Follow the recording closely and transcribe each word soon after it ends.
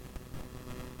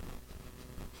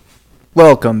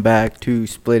Welcome back to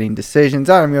Splitting Decisions.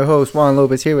 I'm your host, Juan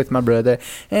Lopez, here with my brother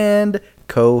and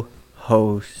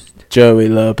co-host Joey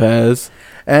Lopez.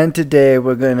 And today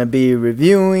we're going to be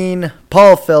reviewing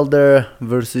Paul Felder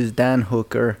versus Dan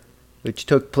Hooker, which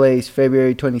took place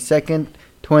February 22nd,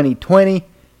 2020.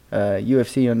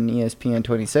 UFC on ESPN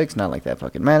 26. Not like that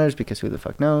fucking matters because who the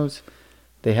fuck knows?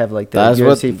 They have like the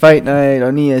UFC Fight Night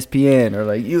on ESPN or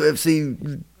like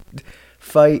UFC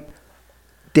Fight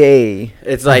Day.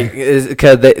 It's like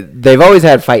because they've always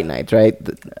had fight nights, right?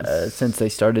 Since they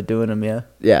started doing them, yeah.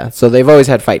 Yeah, so they've always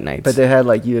had fight nights. But they had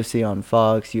like UFC on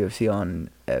Fox, UFC on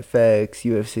FX,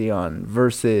 UFC on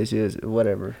Versus,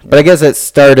 whatever. But I guess it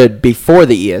started before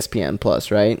the ESPN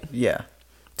Plus, right? Yeah.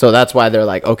 So that's why they're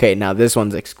like, okay, now this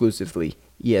one's exclusively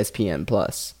ESPN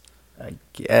Plus. I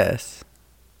guess.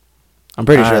 I'm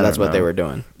pretty sure that's what they were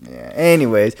doing. Yeah.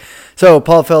 Anyways, so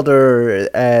Paul Felder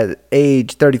at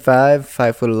age 35,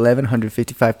 5'11",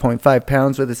 155.5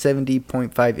 pounds with a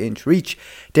 70.5 inch reach.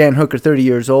 Dan Hooker, 30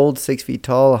 years old, 6 feet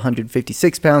tall,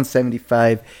 156 pounds,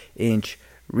 75 inch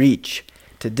reach.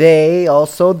 Today,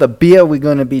 also, the beer we're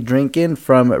going to be drinking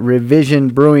from Revision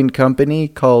Brewing Company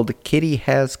called Kitty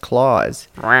Has Claws.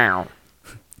 Wow.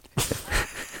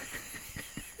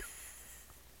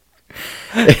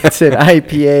 It's an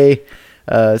IPA.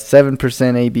 7%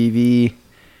 ABV.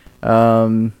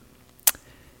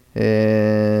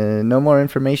 No more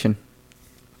information.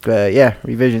 Yeah,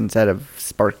 Revisions out of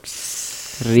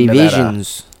Sparks.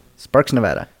 Revisions. Nevada. Sparks,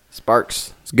 Nevada.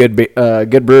 Sparks. It's good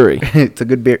brewery. It's a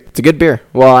good beer. It's a good beer.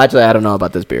 Well, actually, I don't know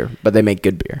about this beer, but they make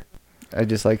good beer. I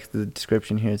just like the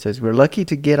description here. It says, "We're lucky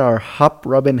to get our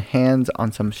hop-rubbing hands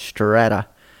on some Strata.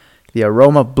 The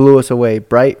aroma blew us away.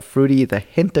 Bright, fruity, the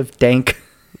hint of dank."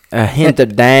 A hint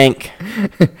of dank.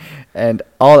 And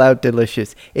all out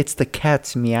delicious. It's the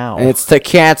cat's meow. It's the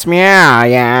cat's meow,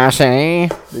 yeah, see?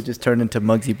 They just turned into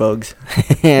Muggsy Bugs.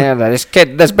 Yeah, this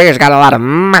beer's got a lot of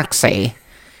moxie.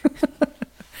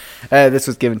 This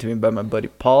was given to me by my buddy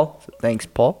Paul. So thanks,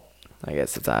 Paul. I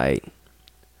guess it's alright.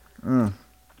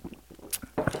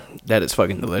 That is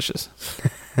fucking delicious.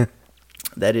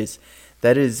 That is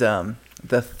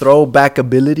the throwback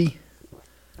ability.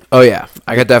 Oh, yeah.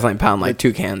 I could definitely pound like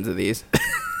 2 cans of these.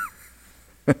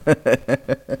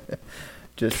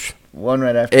 Just one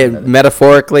right after another.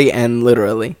 Metaphorically and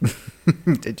literally.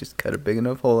 They just cut a big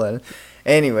enough hole at it.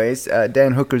 Anyways,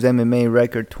 Dan Hooker's MMA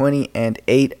record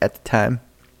 20-8 at the time.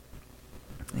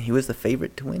 He was the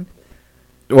favorite to win.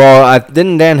 Well,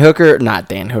 didn't Paul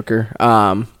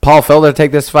Felder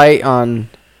take this fight on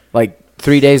like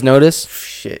 3 days' notice?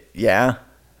 Shit, yeah.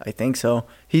 I think so.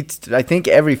 I think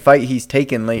every fight he's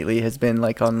taken lately has been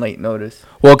like on late notice.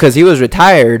 Well, because he was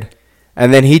retired,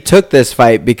 and then he took this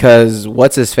fight because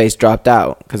what's-his-face dropped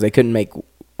out because they couldn't make,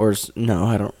 I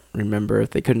don't remember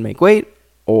if they couldn't make weight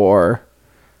or.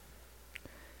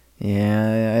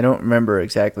 Yeah, I don't remember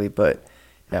exactly, but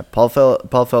yeah, Paul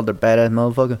Felder, badass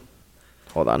motherfucker.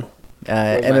 Hold on.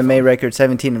 MMA record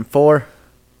 17-4.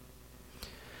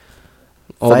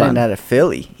 Fighting out of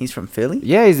Philly. He's from Philly?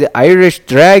 Yeah, he's the Irish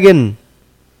Dragon.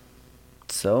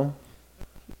 So,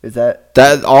 is that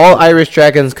all Irish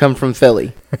dragons come from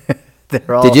Philly?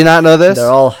 Did you not know this? They're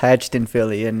all hatched in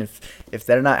Philly, and if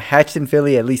they're not hatched in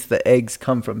Philly, at least the eggs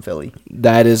come from Philly.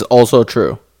 That is also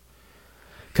true.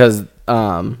 Because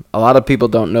a lot of people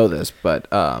don't know this, but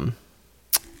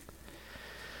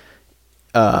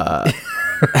that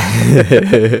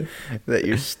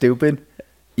you're stupid.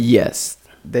 Yes.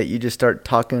 That you just start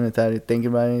talking without thinking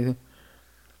about anything.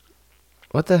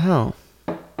 What the hell?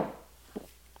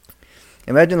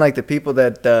 Imagine like the people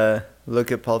that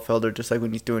look at Paul Felder just like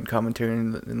when he's doing commentary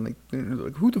and like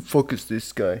who the fuck is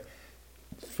this guy?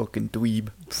 Fucking dweeb.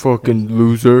 Fucking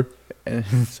loser. And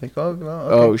it's like, oh, well,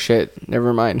 okay. Oh shit,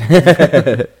 never mind.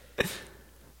 They're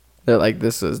like,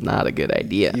 this is not a good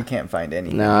idea. You can't find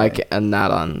anything. No, I can't. I'm not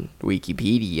on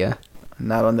Wikipedia.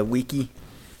 Not on the wiki.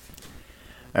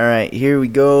 All right, here we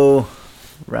go.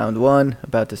 Round 1,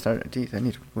 about to start. Jeez, I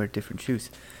need to wear different shoes.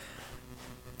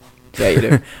 Yeah, you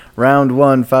do. Round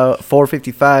 1,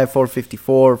 455,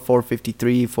 454,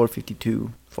 453,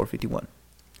 452, 451.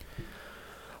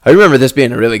 I remember this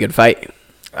being a really good fight.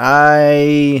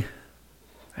 I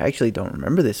actually don't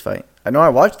remember this fight. I know I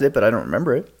watched it, but I don't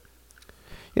remember it.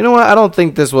 You know what? I don't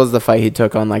think this was the fight he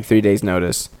took on like 3 days'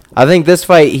 notice. I think this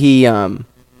fight he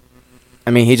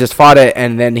just fought it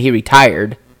and then he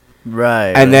retired.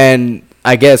 Right. And then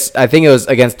I think it was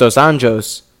against Dos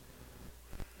Anjos.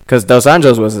 Because Dos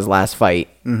Anjos was his last fight.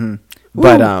 Mm-hmm.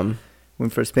 But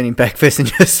went for a spinning back fist and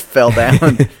just fell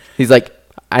down. He's like,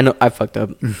 I know, I fucked up.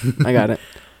 I got it.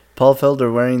 Paul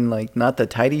Felder wearing like not the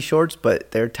tighty shorts, but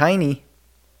they're tiny.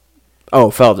 Oh,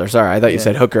 Felder. Sorry, I thought you Yeah.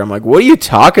 said Hooker. I'm like, what are you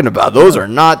talking about? Those are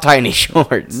not tiny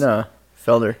shorts. No,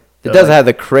 Felder. It They're does like- have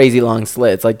the crazy long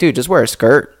slits. Like, dude, just wear a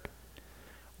skirt.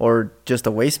 or just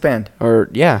a waistband. Or,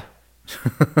 yeah.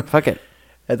 Fuck it.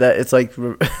 And that it's like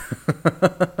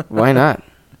Why not?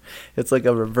 it's like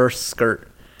a reverse skirt.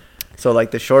 So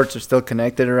like the shorts are still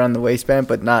connected around the waistband,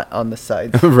 but not on the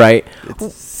sides. Right.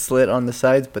 It's slit on the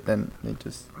sides, but then they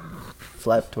just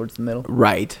flap towards the middle.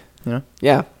 Right. You know?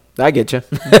 Yeah, I get you.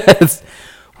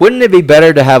 Wouldn't it be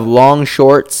better to have long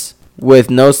shorts with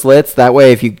no slits? That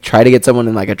way, if you try to get someone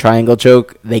in like a triangle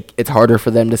choke, it's harder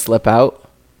for them to slip out.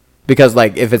 Because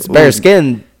like if it's bare Ooh,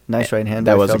 skin, Nice right hand.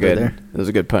 that by was a Felder good. there. It was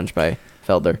a good punch by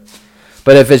Felder.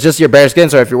 But if it's just your bare skin,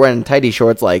 so if you're wearing tighty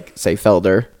shorts like say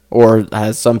Felder, or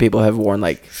as some people have worn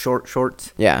like Short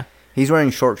shorts. yeah, He's wearing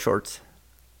short shorts.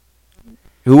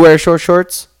 who wears short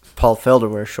shorts? Paul Felder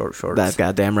wears short shorts. That's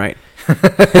goddamn right.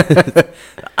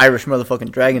 Irish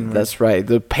motherfucking dragon. Man. That's right.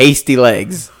 The pasty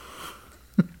legs.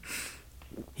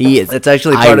 He is. It's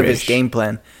actually part of his Irish. game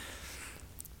plan.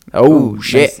 Oh Ooh,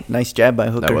 shit! Nice jab by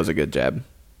Hooker. That was a good jab.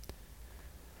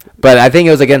 But I think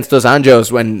it was against Dos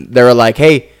Anjos when they were like,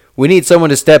 "Hey, we need someone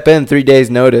to step in 3 days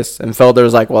notice," and Felder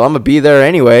was like, "Well, I'm gonna be there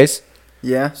anyways,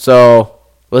 Yeah. so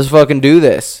let's fucking do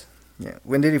this." Yeah.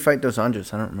 When did he fight Dos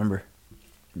Anjos? I don't remember.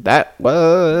 That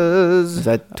was. Is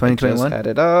that 2021? I just had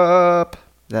it up.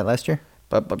 Is that last year?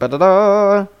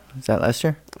 Ba-ba-ba-da-da. Is that last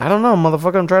year? I don't know,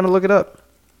 motherfucker. I'm trying to look it up.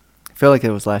 I feel like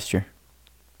it was last year.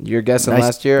 You're guessing Nice-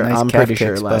 last year? nice I'm calf pretty sure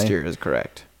kicks last by- year is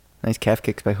correct. Nice calf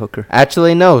kicks by Hooker.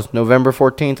 Actually, no. November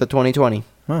 14th of 2020.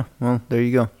 Oh, well, there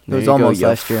you go. It There was you go, almost you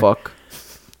last year. Fuck.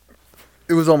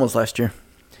 It was almost last year.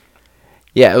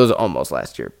 Yeah, it was almost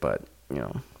last year, but, you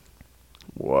know,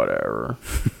 whatever.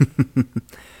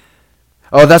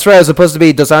 Oh, that's right. It was supposed to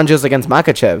be Dos Anjos against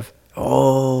Makachev.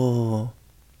 Oh.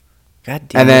 God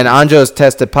damn And then it. Anjos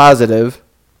tested positive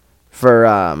for,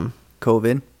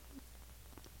 COVID.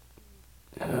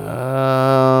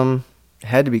 um, It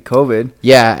had to be COVID.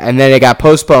 yeah, and then it got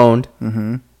postponed.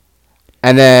 Mm-hmm.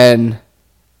 And then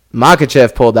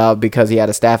Makachev pulled out because he had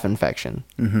a staph infection.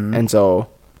 Mm-hmm. And so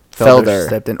Felder Felder.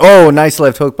 stepped in. Oh, nice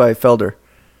left hook by Felder.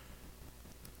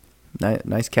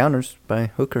 Nice counters by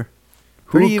Hooker.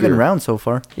 Pretty even Hooker. round so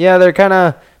far. Yeah, they're kind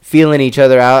of feeling each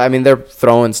other out. I mean, they're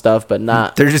throwing stuff, but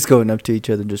not. They're just going up to each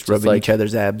other, just rubbing like- each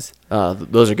other's abs.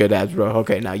 Those are good abs, bro.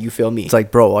 Okay, now you feel me. It's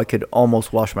like, bro, I could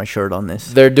almost wash my shirt on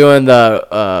this. They're doing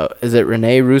the is it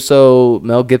Rene Russo,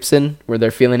 Mel Gibson, where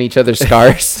they're feeling each other's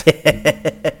scars?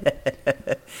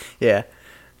 Yeah.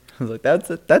 I was like, that's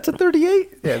a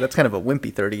 38? Yeah, that's kind of a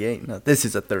wimpy 38. No, this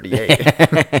is a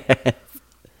 38.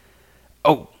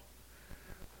 Oh,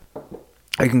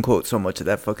 I can quote so much of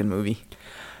that fucking movie.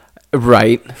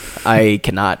 right. I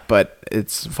cannot, but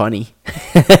it's funny.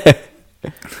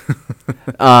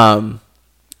 What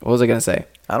was I gonna say?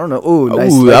 I don't know. Ooh,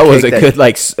 nice Ooh, leg that was kick a good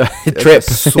like that's trip.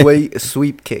 a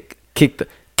sweep kick.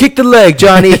 Kick the leg,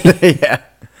 Johnny.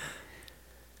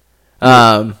 Yeah.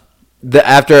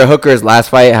 After Hooker's last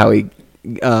fight, how he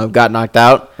got knocked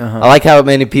out. Uh-huh. I like how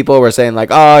many people were saying like,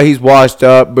 "Oh, he's washed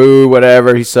up, boo,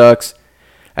 whatever, he sucks."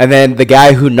 And then the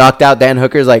guy who knocked out Dan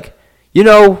Hooker's like, "You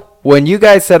know, when you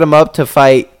guys set him up to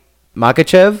fight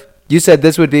Makachev, you said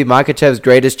this would be Makachev's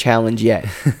greatest challenge yet."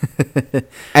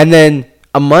 And then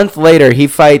a month later, he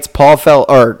fights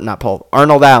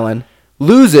Arnold Allen,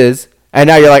 loses, and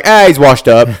now you're like, he's washed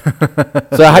up.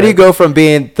 So how do you go from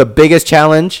being the biggest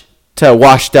challenge to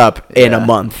washed up in a Yeah.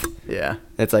 month? Yeah.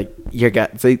 It's like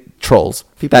trolls.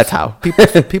 That's how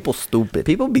People stupid.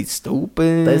 people be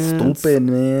stupid. That's stupid,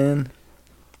 man.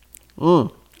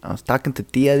 Mm. I was talking to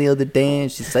Tia the other day,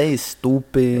 and she says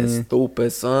stupid. It's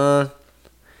stupid, son.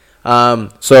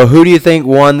 So who do you think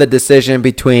won the decision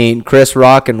between Chris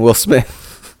Rock and Will Smith?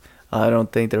 I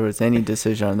don't think there was any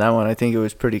decision on that one. I think it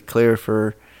was pretty clear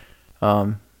for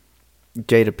Jada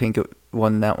Pinkett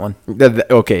won that one.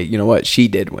 Okay, you know what? She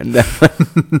did win that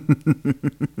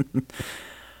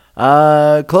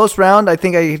one. Close round. I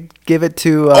think I give it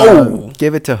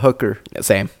to Hooker.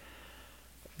 Same.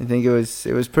 I think it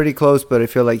was pretty close, but I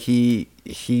feel like he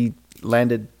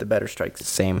landed the better strikes.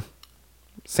 Same.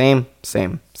 Sim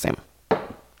Celebim.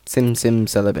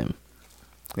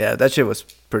 Yeah, that shit was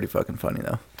pretty fucking funny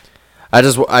though. I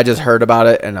just heard about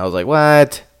it and I was like,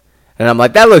 what? And I'm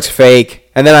like, that looks fake.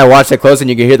 And then I watched it close and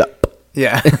you can hear the.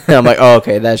 Yeah. And I'm like, oh,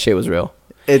 okay, that shit was real.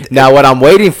 It- Now what I'm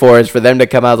waiting for is for them to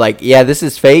come out like, yeah, this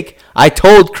is fake. I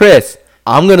told Chris,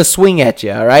 I'm gonna swing at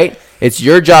you. All right, it's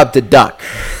your job to duck.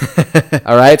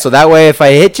 All right, so that way if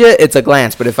I hit you, it's a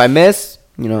glance. But if I miss,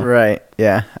 you know, Right.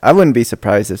 Yeah. I wouldn't be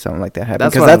surprised if something like that happened.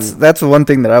 That's Because what that's the one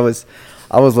thing that I was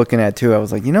looking at too. I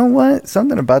was like, you know what?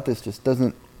 Something about this just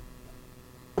doesn't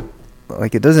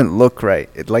it doesn't look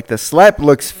right. Like the slap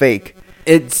looks fake,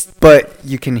 but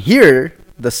you can hear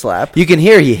the slap. You can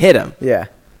hear he hit him. Yeah.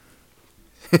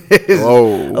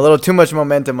 Whoa. A little too much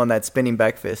momentum on that spinning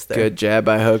back fist there. Good jab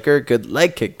by Hooker. Good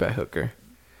leg kick by Hooker.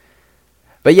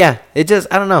 But yeah, it just,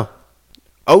 I don't know.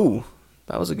 Oh,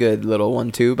 that was a good little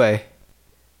 1-2 by.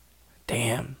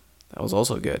 Damn, that was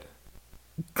also good.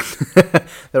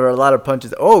 There were a lot of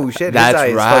punches. Oh shit! That's his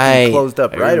eyes right. fucking closed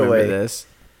up I right remember away. This.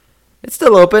 It's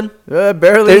still open.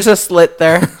 Barely. There's a slit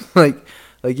there. like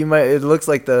you might. It looks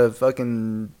like the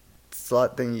fucking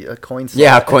slot thing, a coin slot.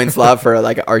 Yeah, a coin slot for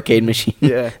like an arcade machine.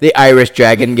 Yeah. The Irish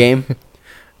Dragon game.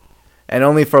 And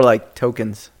only for like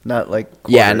tokens, not like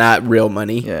quarters. Yeah, not real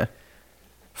money. Yeah.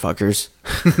 Fuckers.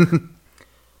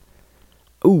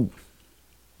 Ooh.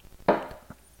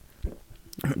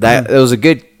 That it was a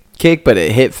good kick, but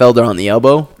it hit Felder on the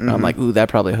elbow. Mm-hmm. I'm like, ooh, that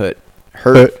probably hurt.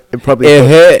 It probably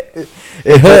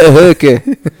It hurt Hooker.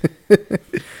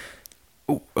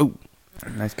 Ooh.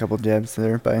 Nice couple jabs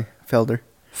there by Felder.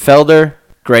 Felder,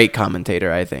 great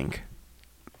commentator, I think.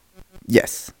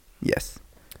 Yes.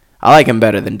 I like him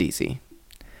better than DC.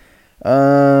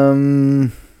 I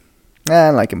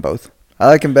like him both. I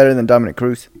like him better than Dominic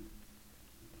Cruz.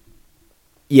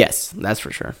 Yes, that's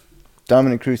for sure.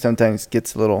 Dominic Cruz sometimes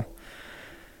gets a little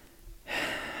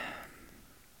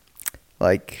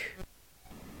like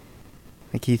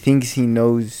he thinks he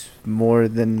knows more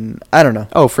than, I don't know.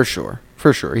 Oh, for sure.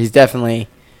 For sure. He's definitely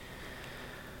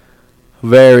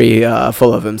very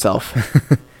full of himself.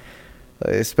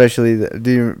 Especially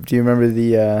do you remember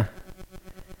the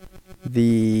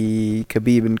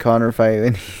Khabib and Conor fight,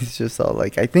 and he's just all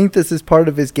like, I think this is part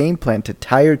of his game plan to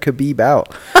tire Khabib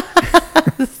out.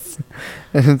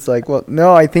 And it's like, well,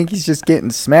 no, I think he's just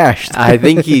getting smashed. I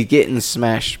think he's getting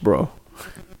smashed, bro.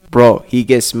 Bro, he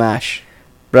gets smashed.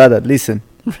 Brother, listen.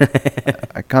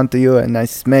 I come to you and I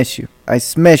smash you. I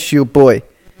smash you, boy.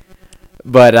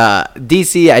 But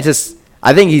DC,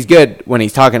 I think he's good when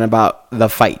he's talking about the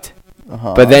fight.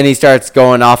 Uh-huh. But then he starts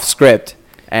going off script,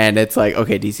 and it's like,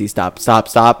 okay, DC, stop. Because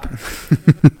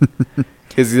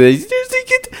he's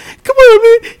like, come on,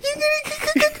 man.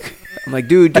 I'm like,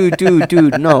 dude,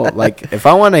 no. Like, if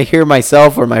I want to hear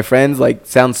myself or my friends, like,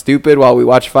 sound stupid while we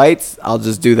watch fights, I'll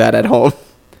just do that at home.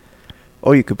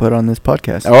 Or you could put on this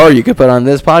podcast. Or you could put on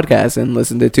this podcast and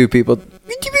listen to two people.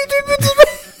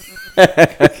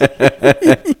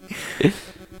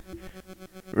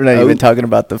 We're not even talking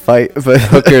about the fight. But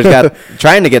Hooker's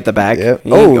trying to get the back. Yep.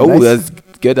 Nice. Nice.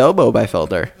 That's good elbow by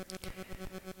Felder.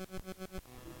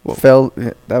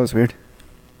 That was weird.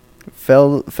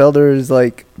 Felder is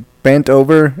like bent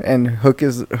over, and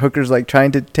Hooker's like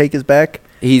trying to take his back.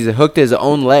 He's hooked his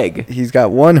own leg. He's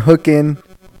got one hook in.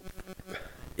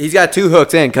 He's got two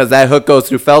hooks in because that hook goes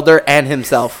through Felder and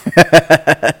himself.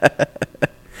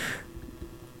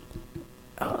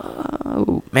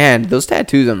 Oh, man, those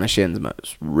tattoos on the shins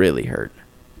must really hurt.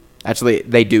 Actually,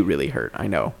 they do really hurt. I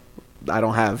know. I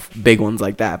don't have big ones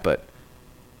like that, but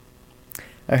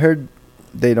I heard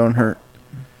they don't hurt.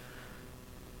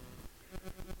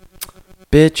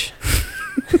 bitch.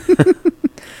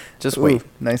 Just wait. Ooh,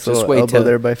 nice Just little wait elbow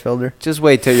there by Felder. Just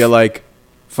wait till you like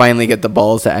finally get the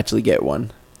balls to actually get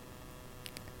one.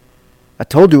 I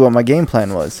told you what my game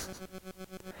plan was.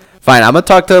 Fine, I'm gonna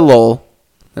talk to Lowell,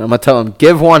 and I'm gonna tell him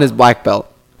give Juan his black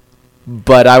belt,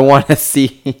 but I want to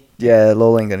see. Yeah,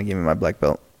 Lowell ain't gonna give me my black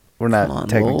belt. We're not Come on,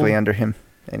 technically Lowell. under him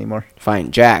anymore.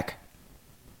 Fine, Jack.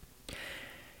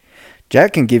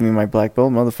 Jack can give me my black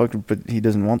belt, motherfucker, but he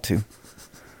doesn't want to.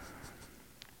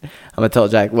 I'm gonna tell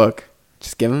Jack, look,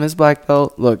 just give him his black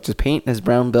belt. Look, just paint his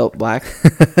brown belt black.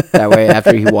 That way,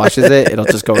 after he washes it, it'll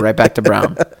just go right back to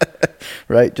brown.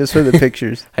 Right, just for the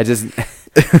pictures. I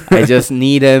just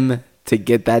need him to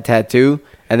get that tattoo,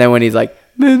 and then when he's like,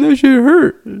 man, that shit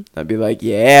hurt, I'd be like,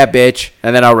 yeah, bitch,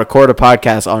 and then I'll record a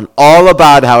podcast on all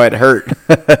about how it hurt.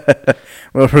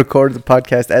 We'll record the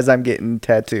podcast as I'm getting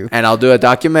tattooed. And I'll do a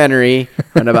documentary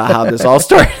on about how this all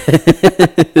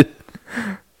started.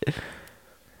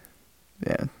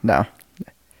 Yeah, no.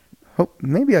 Hope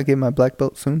maybe I'll get my black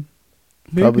belt soon.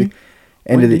 Maybe. Probably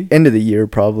end of the year,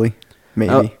 probably.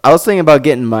 Maybe. I was thinking about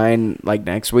getting mine like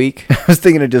next week. I was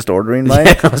thinking of just ordering mine.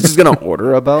 Yeah, I was just gonna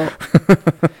order a belt,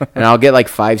 and I'll get like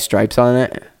 5 stripes on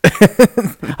it.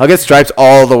 I'll get stripes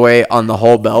all the way on the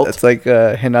whole belt. That's like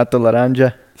Renato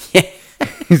Laranja.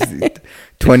 He's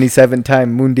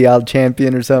 27-time Mundial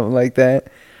champion or something like that.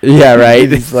 Yeah, right.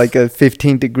 He's like a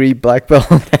 15-degree black belt.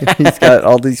 He's got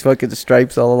all these fucking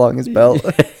stripes all along his belt.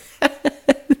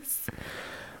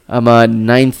 I'm a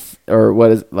 9th, or what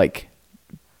is it, like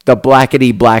the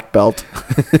blackety black belt.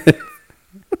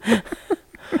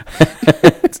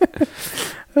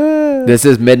 This This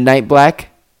is Midnight Black.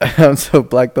 I'm so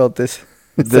black belt. This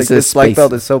This black space.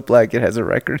 belt is so black it has a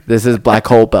record. This is Black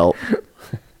Hole Belt.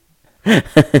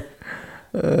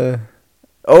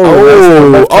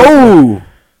 Oh,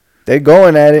 they're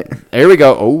going at it. There we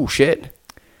go. Oh, shit.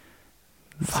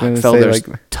 Fuck, gonna say, Felder's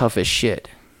like- tough as shit.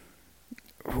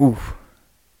 Ooh.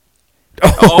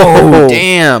 Oh,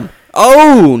 damn.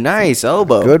 Oh, nice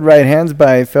elbow. Good right hands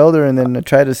by Felder, and then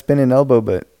try to spin an elbow,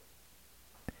 but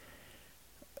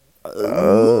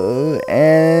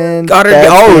and Got her. that's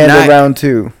Oh, the end nice. of round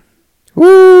 2.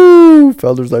 Woo!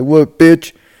 Felder's like, "What,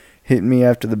 bitch?" Hit me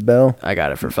after the bell. I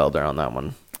got it for Felder on that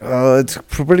one. Oh, it's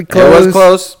pretty close. It was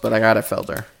close, but I got it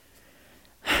Felder.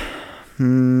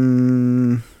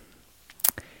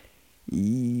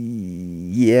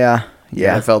 Yeah.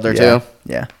 Yeah, Felder yeah, too?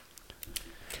 Yeah.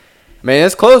 I mean,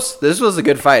 it's close. This was a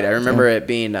good fight. I remember it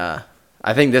being, I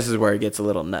think this is where it gets a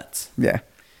little nuts. Yeah.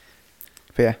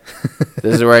 But yeah.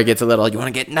 This is where it gets a little, you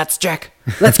want to get nuts, Jack?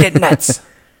 Let's get nuts.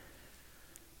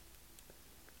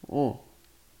 Ooh.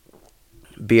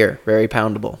 Beer, very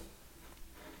poundable.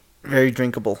 Very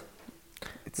drinkable.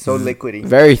 It's so liquidy.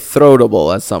 Very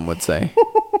throatable, as some would say.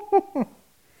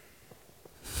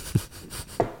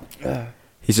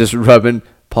 He's just rubbing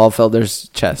Paul Felder's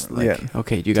chest. Like, Yeah.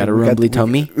 okay, you got a We got- rumbly we-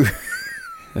 tummy?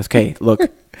 Okay, look.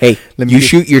 Hey, Let me you get-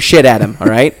 shoot your shit at him, all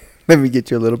right? Let me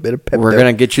get you a little bit of pep. We're there.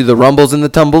 going to get you the rumbles and the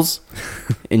tumbles,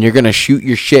 and you're going to shoot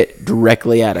your shit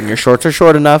directly at him. Your shorts are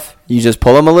short enough. You just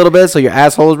pull them a little bit so your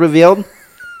asshole is revealed.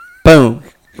 Boom.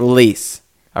 Release.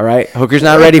 All right? Hooker's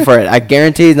not ready for it. I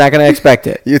guarantee he's not going to expect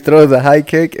it. You throw the high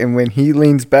kick, and when he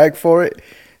leans back for it,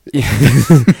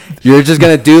 You're just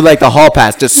going to do like the hall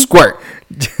pass. Just squirt.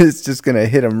 it's just gonna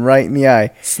hit him right in the eye.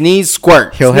 Sneeze,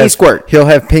 squirt. He'll Sneeze, have squirt. He'll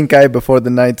have pink eye before the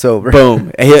night's over.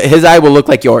 Boom. His eye will look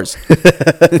like yours.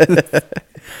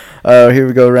 Here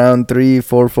we go. Round 3,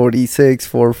 446,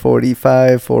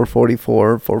 445,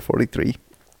 444, 443.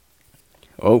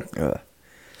 Oh. Ugh.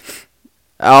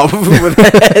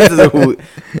 Oh,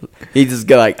 he just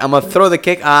go like, I'm gonna throw the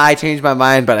kick. I changed my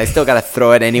mind, but I still gotta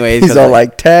throw it anyways. He's all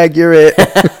like, "Tag, you're it."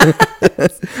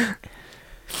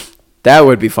 that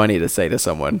would be funny to say to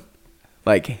someone,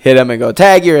 like hit him and go,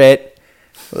 tag, you're it.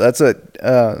 Well, that's what.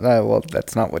 Well,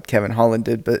 that's not what Kevin Holland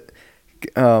did, but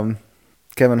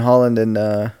Kevin Holland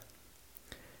and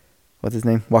what's his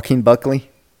name, Joaquin Buckley.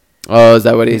 Oh, is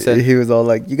that what he said? He was all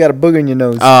like, "You got a booger in your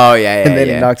nose." Oh yeah, And then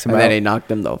he knocks him and then out. he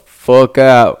knocked him the fuck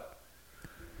out,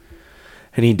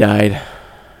 and he died.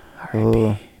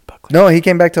 Oh. Buckley. No, he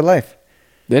came back to life.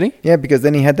 Did he? Yeah, because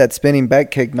then he had that spinning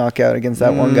back kick knockout against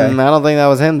that one guy. I don't think that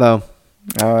was him though.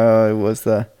 It was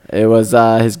It was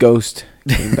his ghost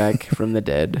came back from the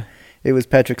dead.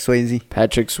 Patrick Swayze.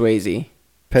 Patrick Swayze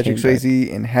Patrick Came back. Swayze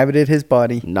inhabited his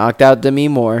body. knocked out Demi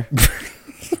Moore.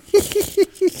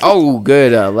 Oh,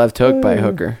 good left hook by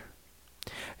Hooker.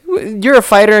 You're a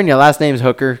fighter and your last name's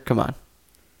Hooker. Come on.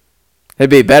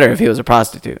 It'd be better if he was a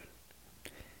prostitute.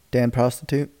 Dan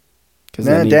Prostitute. 'Cause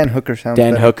Nah, then he- Dan Hooker sounds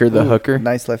Dan better. Hooker, the hooker.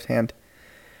 Nice left hand.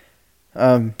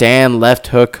 Dan left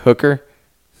hook Hooker.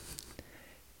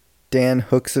 Dan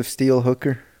Hooks of Steel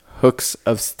Hooker. Hooks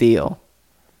of Steel.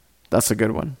 That's a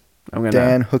good one. I'm gonna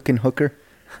Dan Hook and Hooker.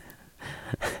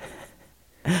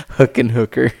 Hook and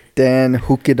Hooker. Dan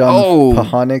Hooked on Oh.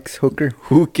 Pahonix Hooker.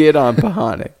 Hook it on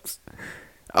Pahonix.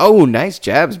 Oh, nice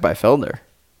jabs by Felder.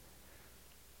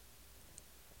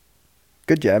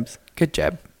 Good jabs. Good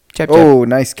jab. Jab, jab. Oh,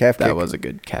 nice calf That kick. was a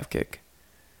good calf kick.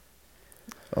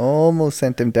 Almost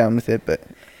sent him down with it, but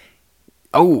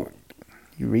Oh,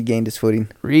 he regained his footing.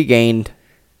 regained.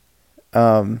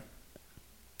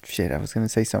 Shit, I was gonna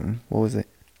say something. What was it?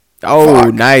 Oh,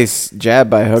 Fuck. nice jab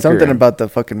by Hooker. Something about the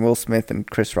fucking Will Smith and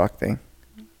Chris Rock thing.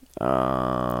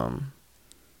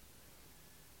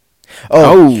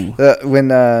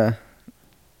 When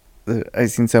I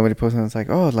seen somebody posting, it's like,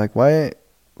 oh, like why,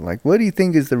 like what do you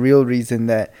think is the real reason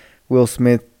that Will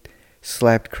Smith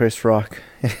slapped Chris Rock?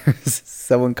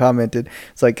 Someone commented,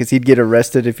 it's like, 'cause he'd get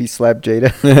arrested if he slapped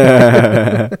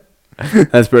Jada.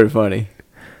 That's pretty funny.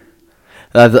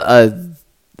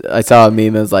 I saw a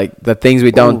meme that's like the things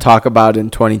we don't Ooh. talk about in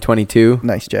 2022.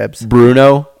 Nice jabs.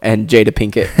 Bruno and Jada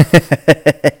Pinkett.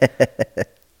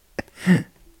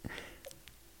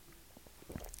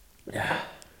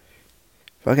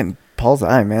 Fucking Paul's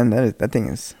eye, man. That thing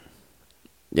is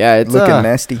Yeah, it's looking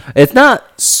nasty. It's not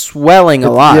swelling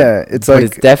a lot. yeah, it's but like-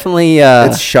 it's definitely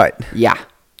It's shut. yeah.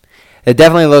 It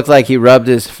definitely looks like he rubbed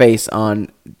his face on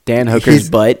Dan Hooker's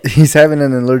butt. He's having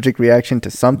an allergic reaction to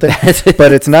something, That's it.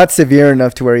 but it's not severe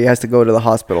enough to where he has to go to the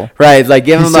hospital. Right, it's like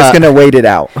give He's him just a gonna wait it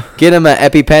out. get him an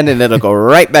EpiPen and it'll go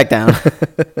right back down.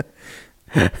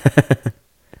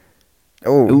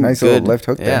 Oh, Ooh, nice little left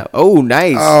hook yeah. there. Oh,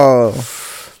 nice. Oh,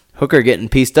 Hooker getting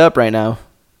pieced up right now.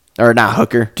 Or not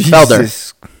Hooker.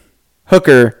 Jesus. Felder.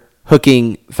 Hooker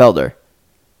hooking Felder.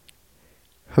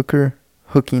 Hooker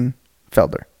hooking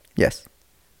Felder. Yes.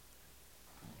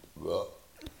 Bro.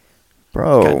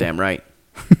 Goddamn right.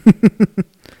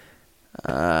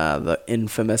 The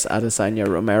infamous Adesanya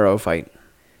Romero fight.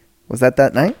 Was that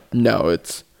night? No,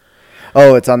 it's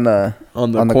Oh, it's on the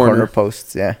corner. corner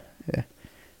posts. Yeah. Yeah.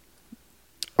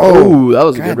 Oh, that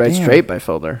was a good right goddamn. straight by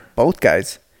Felder. Both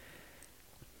guys.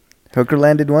 Hooker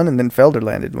landed one, and then Felder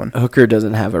landed one. Hooker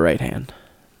doesn't have a right hand.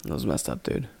 That was messed up,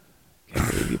 dude. Can't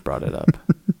believe you brought it up.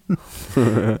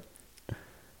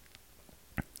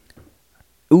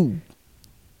 Ooh.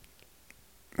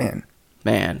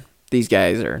 Man, these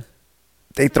guys are...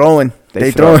 They throwing.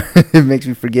 They Throw. It makes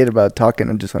me forget about talking.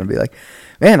 I just want to be like,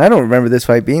 man, I don't remember this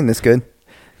fight being this good.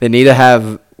 We need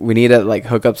to like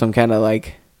hook up some kind of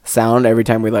like sound every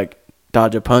time we like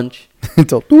dodge a punch.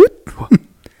 It's all.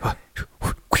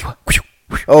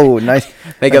 Oh, nice.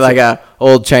 Make it like a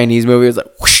old Chinese movie. It's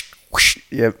like whoosh, whoosh.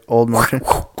 Yep, old motion.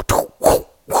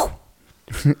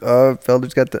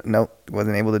 Felder's got the... Nope,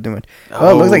 wasn't able to do it. Oh,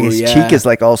 it looks like his cheek is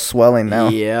like all swelling now.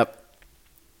 Yep.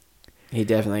 He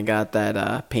definitely got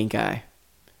that pink eye.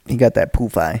 He got that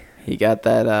poof eye. He got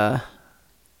that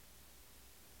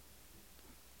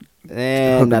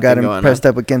Hooker got him pressed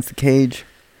up against the cage.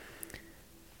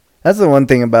 That's the one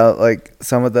thing about like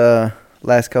some of the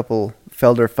last couple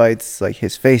Felder fights, like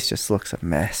his face just looks a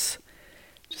mess.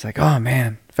 Just like, oh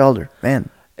man, Felder, man.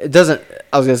 It doesn't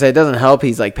help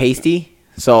he's like pasty,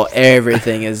 so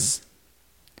everything it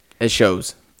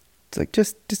shows. It's like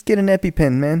just get an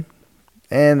EpiPen, man.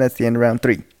 And that's the end of round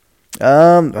 3.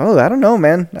 I don't know,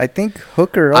 man. I think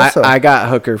Hooker also. I got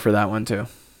Hooker for that one too.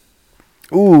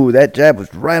 Ooh, that jab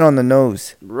was right on the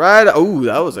nose. Right. Ooh,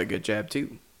 that was a good jab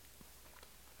too.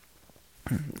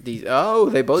 They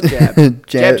both jab.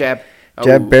 Jab.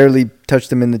 Jab barely touched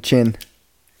him in the chin.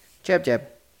 Jab.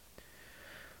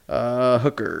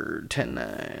 Hooker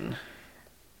 10-9.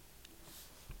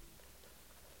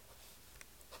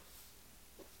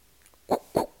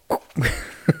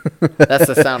 That's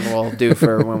the sound we'll do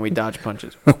for when we dodge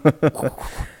punches.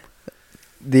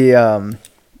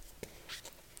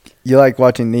 You like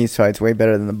watching these fights way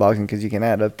better than the boxing because you can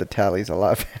add up the tallies a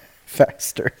lot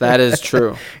faster. That is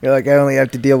true. You're like, I only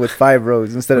have to deal with 5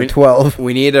 rows instead of 12.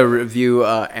 We need to review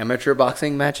amateur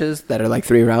boxing matches that are like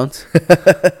 3 rounds.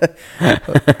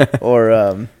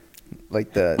 Or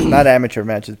like the not amateur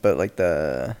matches, but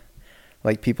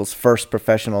like people's first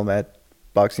professional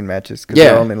boxing matches because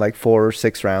they're only like 4 or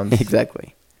 6 rounds.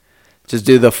 Exactly. Just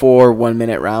do the 4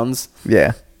 1-minute rounds.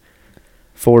 Yeah.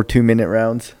 4 2-minute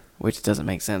rounds. Which doesn't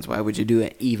make sense. Why would you do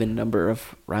an even number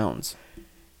of rounds?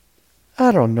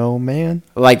 I don't know, man.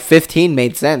 Like 15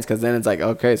 made sense because then it's like,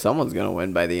 okay, someone's going to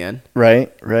win by the end.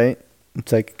 Right.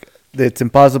 It's like it's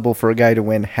impossible for a guy to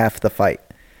win half the fight.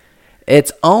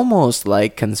 It's almost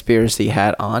like conspiracy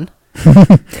hat on.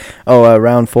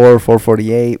 Round 4,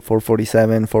 448,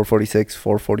 447, 446,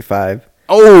 445.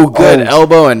 Oh, good.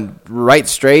 Elbow and right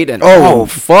straight. And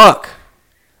fuck.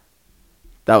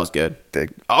 That was good.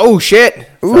 Oh, shit.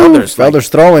 Ooh, Felder's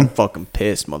throwing. I'm fucking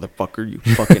pissed, motherfucker. You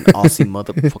fucking Aussie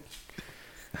motherfucker.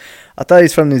 I thought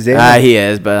he's from New Zealand. He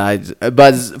is, but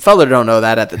Felder don't know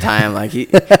that at the time. Like he's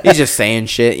just saying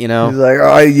shit, you know. He's like,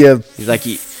 oh yeah. He's like,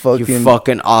 you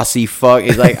fucking Aussie fuck.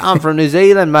 He's like, I'm from New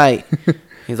Zealand, mate.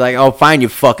 He's like, oh, fine, you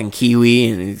fucking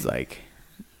Kiwi. And he's like,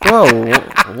 bro,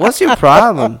 what's your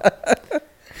problem?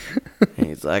 And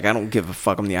he's like, I don't give a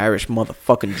fuck. I'm the Irish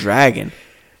motherfucking dragon.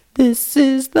 This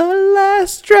is the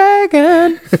last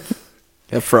dragon.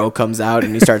 The fro comes out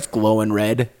and he starts glowing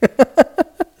red.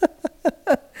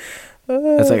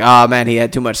 It's like, oh man, he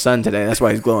had too much sun today. That's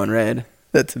why he's glowing red.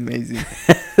 That's amazing.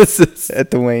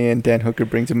 At the weigh-in, Dan Hooker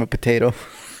brings him a potato.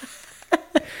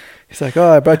 He's like,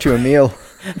 oh, I brought you a meal.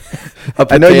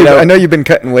 I know you've been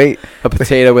cutting weight. A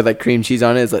potato with like cream cheese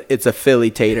on it. It's a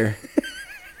Philly tater.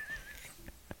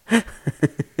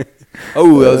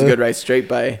 Oh, that was a good right straight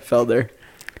by Felder.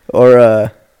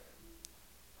 Or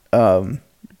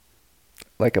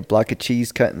like a block of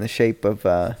cheese cut in the shape of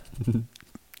nice.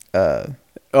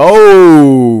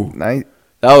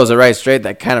 That was a right straight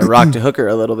that kind of rocked Hooker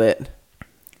a little bit.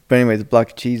 But anyways, a block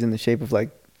of cheese in the shape of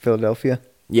like Philadelphia.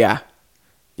 Yeah,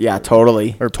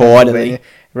 totally. Or totally.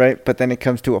 Right, but then it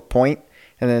comes to a point,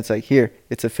 and then it's like, here,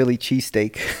 it's a Philly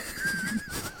cheesesteak.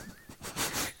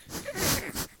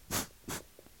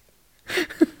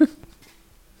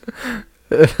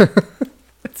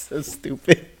 It's so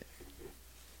stupid.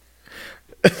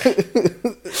 That's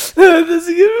a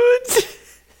good one.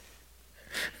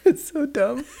 It's so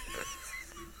dumb.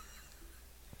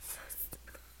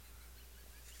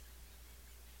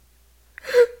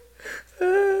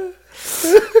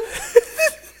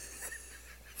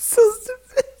 So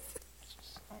stupid.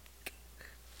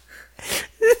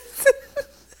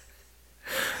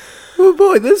 Oh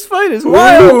boy, this fight is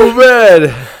wild. Oh,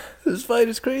 man. This fight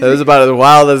is crazy. That was about as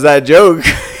wild as that joke.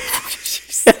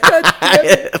 God damn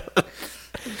it.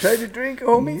 Try to drink,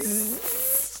 homies.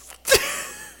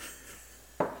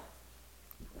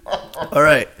 All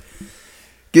right.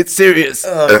 Get serious.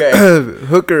 Okay.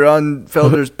 Hooker on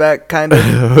Felder's back, kind of.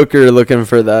 Hooker looking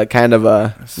for the kind of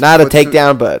a, not a Foot sweep.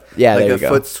 takedown, but yeah, Like there a you go.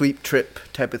 foot sweep trip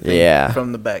type of thing. Yeah.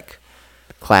 From the back.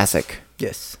 Classic.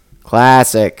 Yes.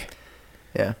 Classic.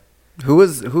 Yeah. Who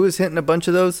was hitting a bunch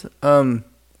of those?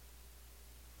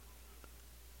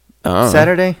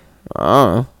 Saturday?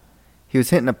 Oh. He was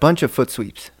hitting a bunch of foot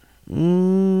sweeps. I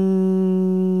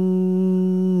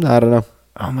don't know.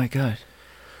 Oh my god.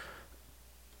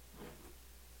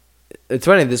 It's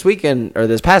funny, this weekend, or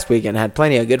this past weekend, had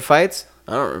plenty of good fights.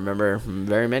 I don't remember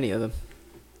very many of them.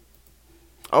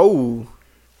 Oh.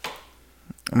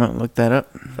 I'm gonna look that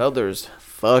up. Felder's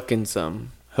fucking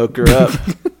some hooker up.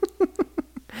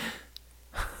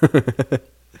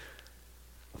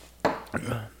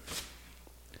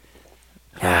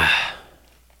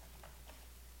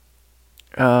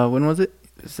 When was it?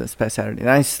 It was this past Saturday.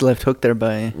 Nice left hook there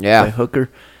by Hooker.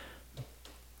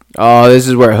 Oh, this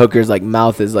is where Hooker's like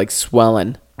mouth is like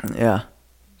swelling. Yeah.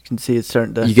 You can see it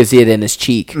starting to You can see it in his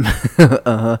cheek.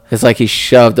 uh-huh. It's like he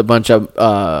shoved a bunch of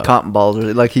Cotton balls,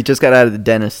 or like he just got out of the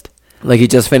dentist. like he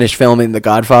just finished filming The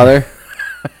Godfather.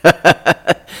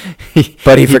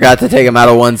 But he forgot to take him out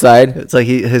of one side. It's like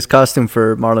his costume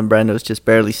for Marlon Brando is just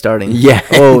barely starting. Yeah.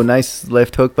 Oh, nice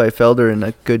left hook by Felder and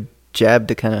a good jab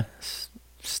to kind of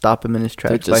stop him in his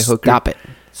tracks by Just Hooker. stop it.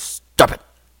 Stop it.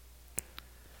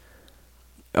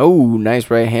 Oh, nice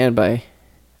right hand by...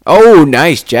 Oh,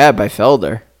 nice jab by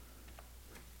Felder.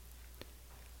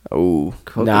 Oh,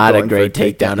 Hooker not a going for great a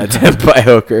takedown takedown. attempt by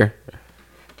Hooker.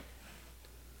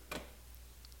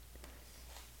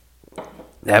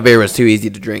 That beer was too easy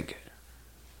to drink.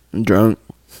 I'm drunk.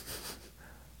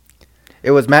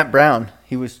 It was Matt Brown.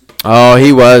 He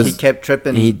He kept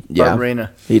tripping Yeah, Barberena.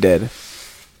 he did.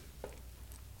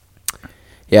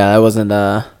 Yeah, that wasn't...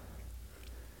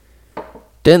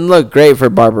 Didn't look great for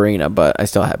Barberena, but I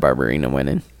still had Barberena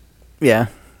winning. Yeah.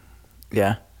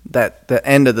 Yeah. The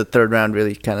end of the third round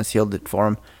really kind of sealed it for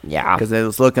him. Yeah. Because it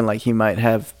was looking like he might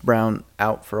have Brown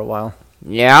out for a while.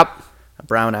 Yep. A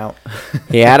Brown out.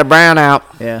 He had a brown out.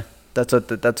 Yeah. That's what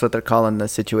they're calling the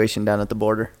situation down at the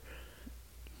border.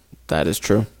 That is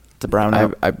true. It's a Brown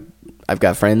out. I've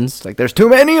got friends. It's like there's too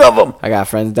many of them. I got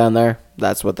friends down there.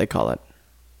 That's what they call it.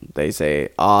 They say,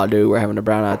 "Oh, dude, we're having a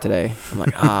brown out today." I'm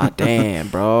like, "Ah, damn,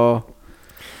 bro."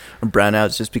 Brown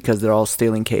out's just because they're all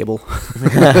stealing cable.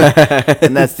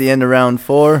 And that's the end of round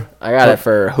 4. I got it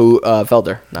for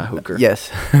Felder, not Hooker. Yes.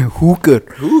 Hooker.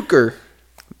 Hooker.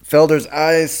 Felder's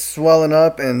eyes swelling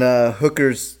up and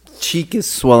Hooker's cheek is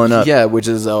swelling up. Yeah, which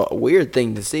is a weird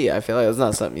thing to see. I feel like it's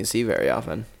not something you see very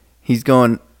often. He's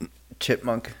going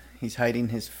chipmunk. He's hiding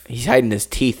his... He's hiding his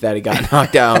teeth that he got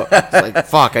knocked out. It's like,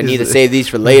 fuck, I need to save these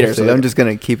for later. He's like, I'm just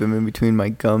going to keep him in between my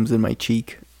gums and my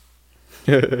cheek.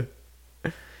 It's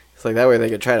like that way they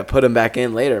could try to put him back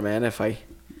in later, man. If I...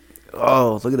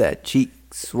 Oh, look at that cheek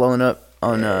swelling up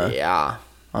on yeah.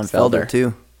 on Felder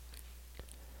too.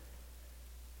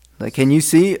 Like, can you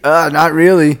see? Not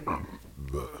really.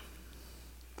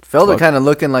 Felder kind of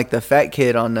looking like the fat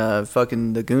kid on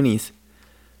fucking The Goonies.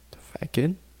 The fat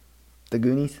kid? The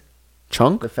Goonies?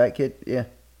 Chunk? The fat kid? Yeah.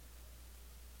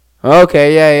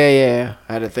 Okay, yeah.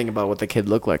 I had to think about what the kid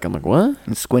looked like. I'm like, what?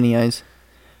 And squinty eyes.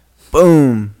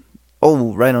 Boom.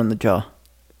 Oh, right on the jaw.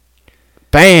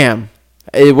 Bam!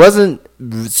 It wasn't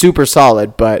super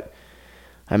solid, but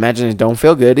I imagine it don't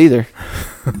feel good either.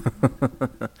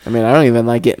 I mean, I don't even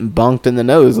like getting bunked in the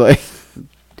nose. Like,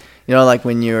 you know, like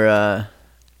when you're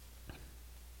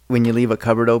when you leave a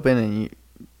cupboard open and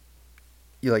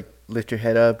you like lift your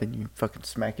head up and you fucking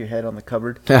smack your head on the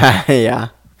cupboard. yeah.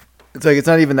 It's like it's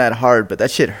not even that hard, but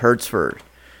that shit hurts for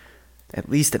at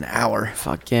least an hour.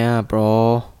 Fuck yeah,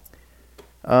 bro.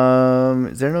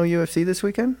 Is there no UFC this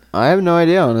weekend? I have no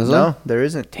idea, honestly. No, there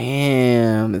isn't.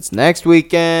 Damn, it's next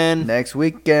weekend. Next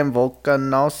weekend,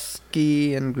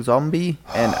 Volkanovski and Zombie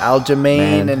and Aljamain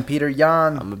Man. and Peter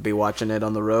Yan. I'm gonna be watching it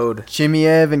on the road.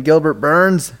 Chimiev and Gilbert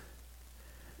Burns.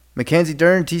 Mackenzie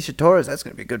Dern, Tisha Torres. That's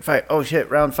going to be a good fight. Oh, shit.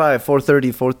 Round 5,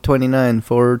 430, 429,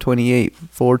 428,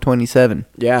 427.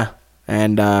 Yeah,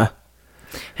 and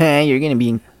Hey, you're going to be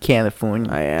in California.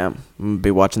 I am. I'm gonna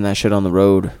be watching that shit on the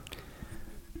road.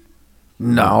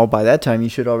 No, by that time, you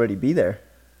should already be there.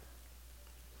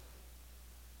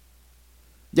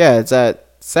 Yeah, it's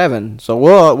at 7. So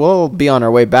we'll be on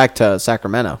our way back to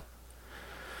Sacramento.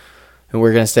 And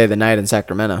we're going to stay the night in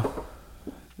Sacramento.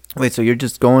 Wait, so you're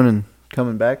just going and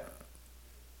coming back?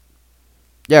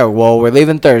 Yeah, well, we're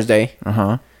leaving Thursday.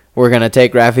 Uh-huh. We're going to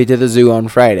take Raffy to the zoo on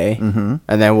Friday. Mm-hmm.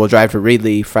 And then we'll drive to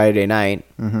Reedley Friday night.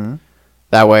 Mm-hmm.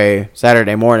 That way,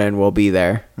 Saturday morning, we'll be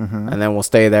there. Mm-hmm. And then we'll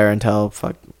stay there until,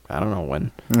 I don't know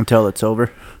when. Until it's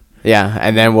over. Yeah,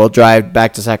 and then we'll drive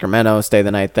back to Sacramento, stay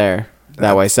the night there.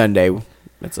 That way, Sunday,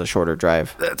 it's a shorter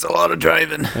drive. That's a lot of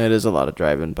driving. It is a lot of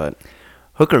driving, but...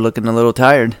 Hooker looking a little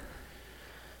tired.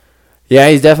 Yeah,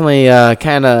 he's definitely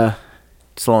kind of...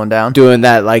 Slowing down. doing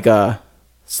that like a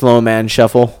slow man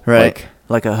shuffle. Right.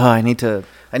 Like I need to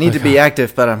be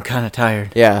active, but I'm kind of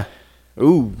tired. Yeah.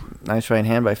 Ooh. Nice right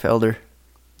hand by Felder.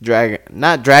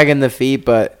 Not dragging the feet,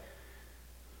 but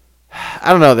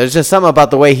I don't know. There's just something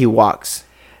about the way he walks.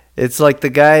 It's like the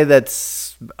guy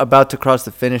that's about to cross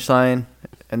the finish line,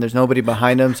 and there's nobody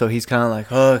behind him, so he's kind of like,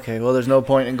 oh, okay, well, there's no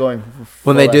point in going.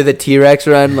 When they do the T-Rex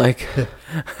run, like, oh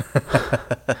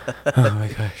my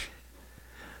gosh.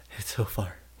 It's so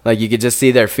far. Like, you could just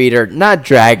see their feet are not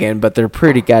dragging, but they're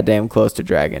pretty goddamn close to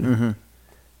dragging. Mm-hmm.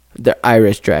 They're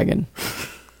Irish dragon.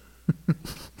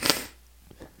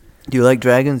 Do you like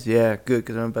dragons? Yeah, good,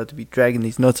 because I'm about to be dragging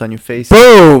these nuts on your face.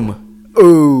 Boom!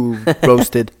 Ooh,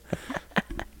 roasted.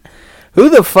 Who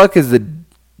the fuck is the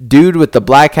dude with the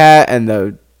black hat and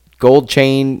the gold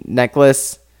chain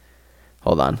necklace?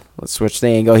 Hold on. Let's switch the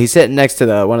angle. He's sitting next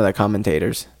to one of the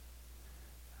commentators.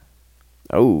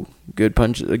 Oh, good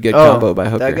punch. A good combo by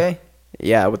Hooker. That guy?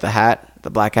 Yeah, with the hat. The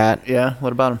black hat. Yeah,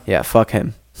 what about him? Yeah, fuck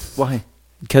him. Why?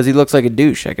 Because he looks like a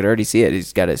douche. I could already see it.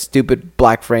 He's got his stupid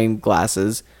black frame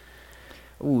glasses.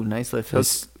 Ooh, nice lift.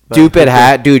 His stupid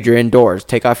hat. Dude, you're indoors.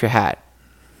 Take off your hat.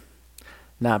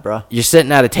 Nah, bro. You're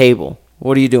sitting at a table.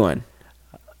 What are you doing?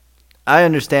 I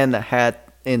understand the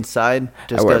hat inside.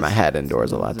 I wear my hat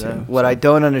indoors a lot, too. What I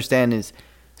don't understand is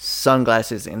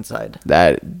sunglasses inside.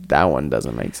 That one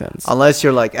doesn't make sense. Unless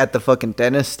you're like at the fucking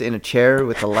dentist in a chair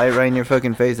with the light right in your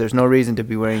fucking face, there's no reason to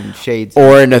be wearing shades.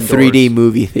 Or in a indoors. 3D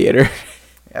movie theater.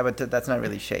 Yeah, but that's not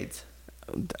really shades.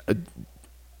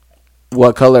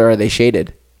 What color are they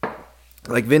shaded?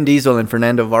 Like Vin Diesel and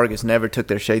Fernando Vargas never took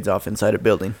their shades off inside a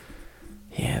building.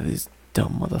 Yeah, these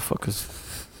dumb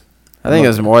motherfuckers. I think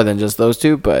there's more than just those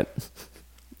two, but...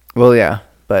 Well, yeah,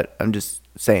 but I'm just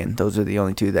saying those are the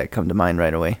only two that come to mind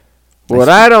right away. What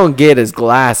I don't get is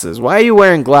glasses. Why are you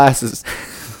wearing glasses?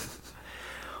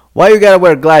 Why you gotta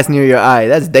wear glass near your eye?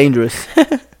 That's dangerous.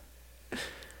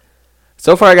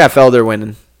 So far, I got Felder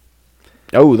winning.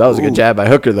 Oh, that was a good jab by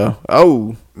Hooker, though.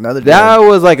 Oh. Another that jab.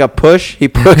 was like a push. He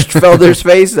pushed Felder's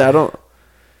face.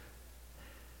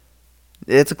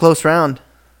 It's a close round.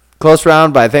 Close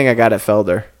round, but I think I got it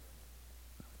Felder.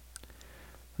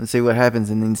 Let's see what happens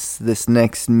in this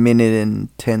next minute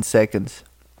and 10 seconds.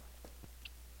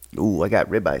 Ooh, I got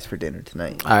ribeyes for dinner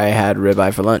tonight. I had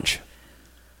ribeye for lunch.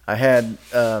 I had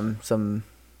some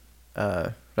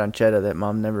ranchera that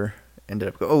Mom never ended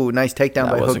up going. Oh, nice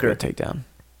takedown by Hooker. That was a good takedown.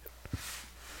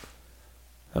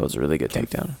 That was a really good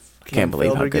takedown. I can't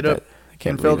believe how good that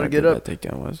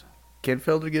takedown was. Can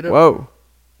Felder get up? Whoa.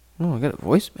 Oh, I got a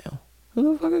voicemail.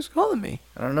 Who the fuck is calling me?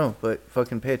 I don't know, but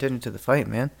fucking pay attention to the fight,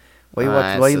 man. Why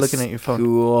are you looking at your phone?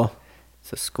 School.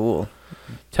 It's a school.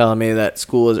 Telling me that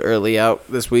school is early out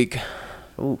this week.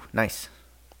 Ooh, nice.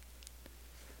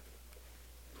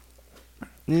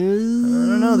 I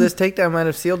don't know. This takedown might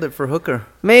have sealed it for Hooker.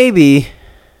 Maybe.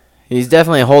 He's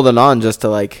definitely holding on just to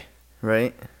like...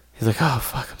 Right? He's like, oh,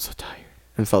 fuck, I'm so tired.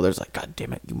 And Felder's like, God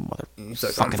damn it, you mother... He's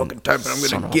like, I'm fucking tired, but I'm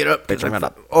going to get up. Bitch, I'm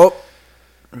gonna... Oh.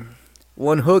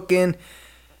 One hook in.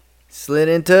 Slid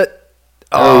into...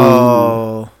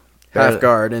 Oh. Half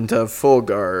guard into full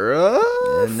guard.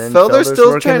 And then Felder's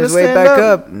still trying to his way stand back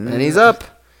up. up. And he's up.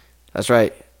 That's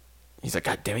right. He's like,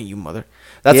 God damn it, you mother...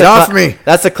 Get off me.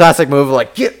 That's a classic move,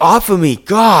 like, get off of me,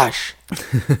 gosh.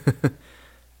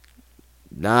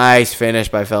 Nice finish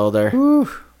by Felder. Whew.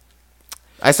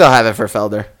 I still have it for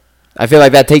Felder. I feel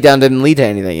like that takedown didn't lead to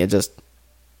anything. It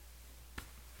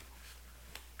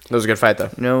was a good fight, though.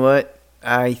 You know what?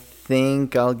 I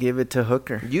think I'll give it to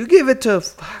Hooker. You give it to...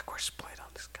 Fuck, we're split on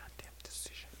this goddamn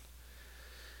decision.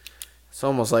 It's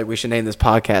almost like we should name this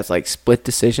podcast, like, Split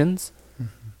Decisions.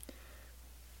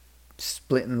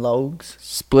 Splitting logs.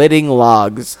 Splitting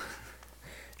logs.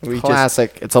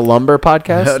 Classic. It's a lumber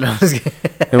podcast. No,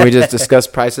 and we just discuss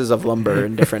prices of lumber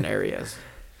in different areas.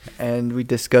 And we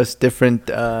discuss different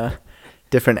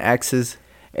axes.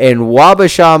 In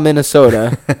Wabasha,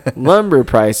 Minnesota, lumber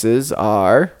prices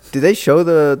are... Do they show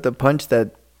the punch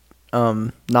that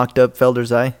knocked up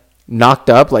Felder's eye?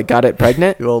 Knocked up, like got it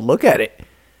pregnant? Well, look at it.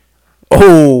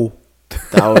 Oh,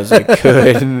 That was a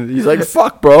good. He's like,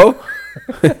 fuck, bro.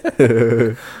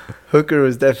 Hooker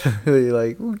was definitely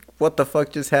like, what the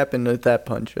fuck just happened with that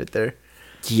punch right there?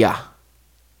 Yeah.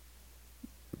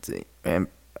 Let's see. And,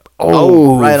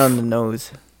 Oh. right on the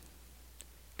nose.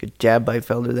 Good jab by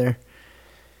Felder there.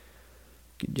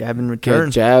 Good jab in return.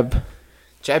 Good jab.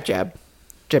 Jab, jab.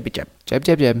 Jabby jab. Jab,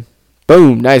 jab, jab.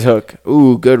 Boom. Nice hook.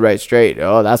 Ooh, good right straight.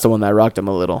 Oh, that's the one that rocked him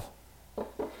a little.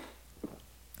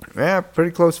 Yeah,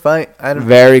 pretty close fight.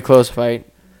 Very close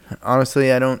fight.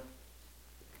 Honestly, I don't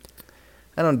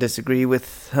disagree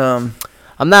with I'm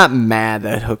not mad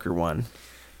that Hooker won.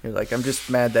 You're like, I'm just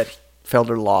mad that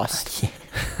Felder lost.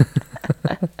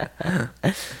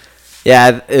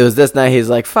 Yeah, it was this night. He's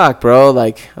like, fuck, bro.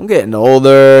 Like, I'm getting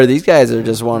older. These guys are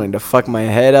just wanting to fuck my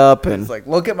head up. And It's like,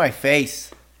 look at my face.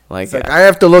 like, It's like, I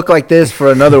have to look like this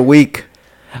for another week.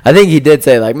 I think he did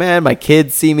say, like, man, my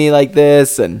kids see me like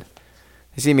this. And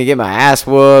they see me get my ass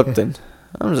whooped. And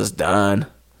I'm just done.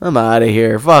 I'm out of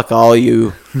here. Fuck all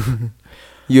you.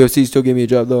 UFC still give me a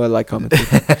job, though. I like commenting.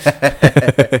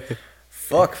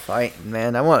 Fuck fighting,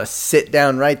 man. I want to sit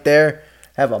down right there,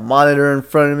 have a monitor in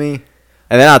front of me.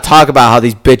 And then I'll talk about how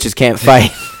these bitches can't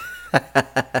fight.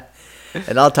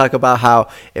 And I'll talk about how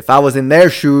if I was in their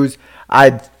shoes,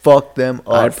 I'd fuck them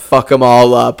up. I'd fuck them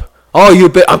all up. Oh, you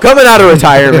bitch. I'm coming out of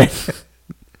retirement.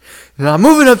 And I'm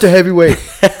moving up to heavyweight.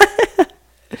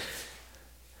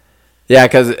 Yeah,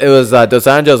 because it was Dos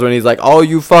Anjos when he's like, oh,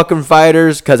 you fucking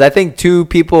fighters. Because I think 2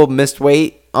 people missed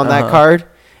weight on that card.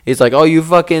 He's like, oh, you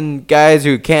fucking guys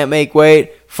who can't make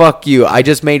weight. Fuck you. I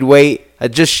just made weight. I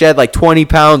just shed like 20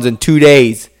 pounds in 2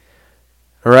 days.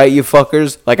 All right, you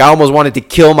fuckers. Like, I almost wanted to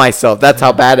kill myself. That's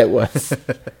how bad it was.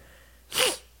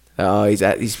 Oh,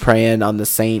 he's praying on the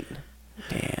Saint.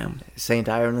 Damn. St.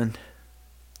 Ireland.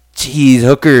 Jeez,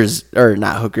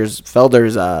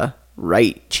 Felder's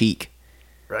right cheek.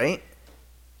 Right?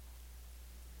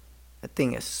 That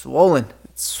thing is swollen.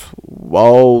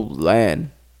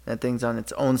 Swollen. That thing's on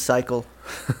its own cycle.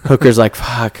 Hooker's like,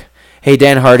 fuck. Hey,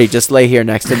 Dan Hardy, just lay here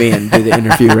next to me and do the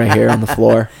interview right here on the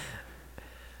floor.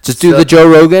 Just do the Joe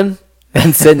Rogan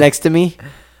and sit next to me.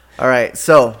 All right,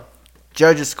 so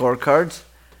judges' scorecards.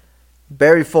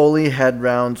 Barry Foley had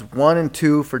rounds 1 and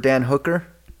 2 for Dan Hooker.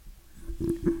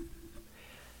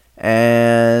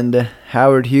 And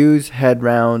Howard Hughes had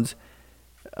rounds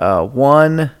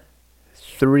 1,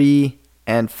 3,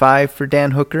 and 5 for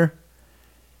Dan Hooker.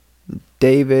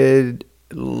 David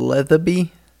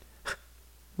Leatherby?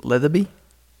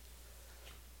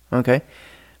 Okay.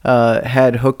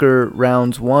 Had Hooker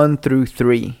rounds 1 through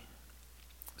 3.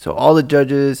 So all the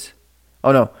judges...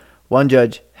 Oh, no. One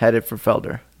judge had it for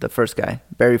Felder. The first guy.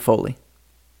 Barry Foley.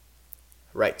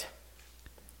 Right.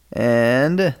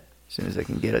 And as soon as I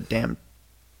can get as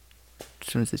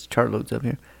soon as this chart loads up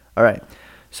here. All right.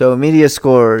 So media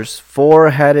scores.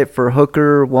 4 had it for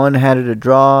Hooker. 1 had it a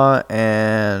draw.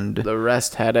 And The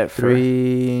rest had it for...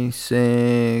 3,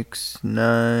 6,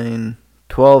 9,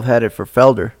 12 had it for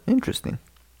Felder. Interesting.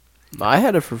 I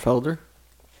had it for Felder.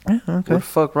 Yeah, okay. What the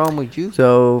fuck wrong with you?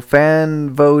 So fan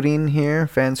voting here,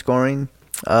 fan scoring.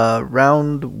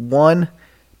 Round 1,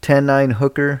 10-9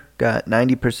 Hooker got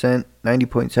 90%,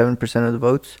 90.7% of the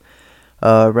votes.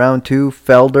 Round 2,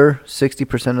 Felder,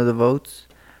 60% of the votes.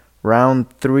 Round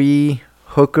 3,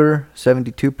 Hooker,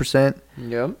 72%.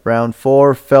 Yep. Round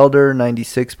 4, Felder,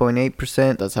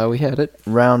 96.8%. That's how we had it.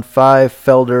 Round 5,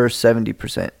 Felder,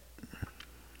 70%.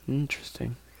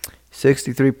 Interesting.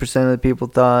 63% of the people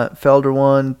thought Felder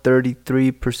won,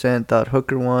 33% thought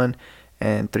Hooker won,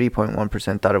 and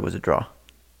 3.1% thought it was a draw.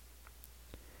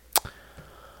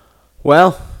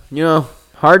 Well,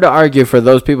 hard to argue for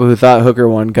those people who thought Hooker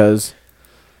won because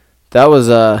that was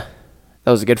a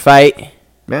good fight.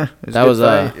 Yeah, it was That a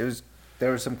good was, fight.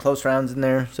 There were some close rounds in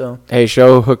there, so Hey,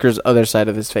 show Hooker's other side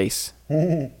of his face.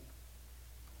 We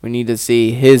need to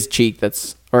see his cheek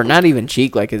or not even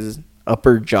cheek, like his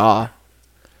upper jaw.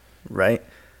 right.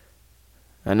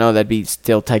 I know that'd be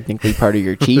still technically part of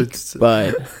your cheek,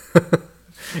 but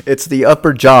It's the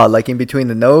upper jaw, like in between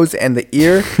the nose and the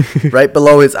ear, right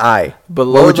below his eye.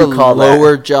 below What would the you call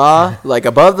lower that? jaw, like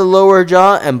above the lower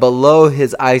jaw and below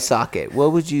his eye socket.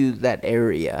 What would you that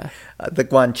area? The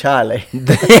guanciale.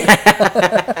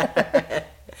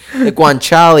 The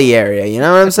guanciale area. You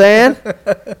know what I'm saying?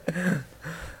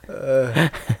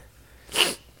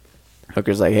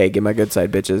 Hooker's like, hey, get my good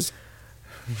side, bitches.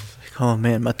 Oh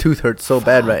man, my tooth hurts so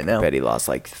bad right now. Bet he lost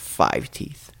like 5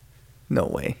 teeth. No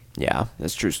way. Yeah,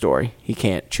 that's a true story. He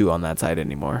can't chew on that side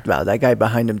anymore. Wow, that guy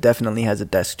behind him definitely has a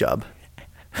desk job.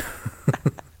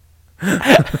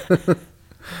 For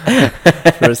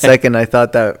a second, I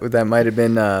thought that might have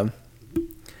been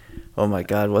Oh my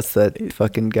God, what's that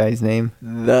fucking guy's name?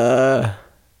 The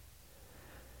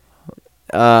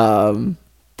damn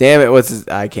it, what's his?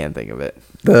 I can't think of it.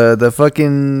 The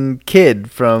fucking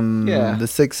kid from Yeah. The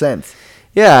Sixth Sense.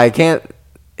 Yeah, I can't.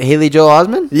 Haley Joel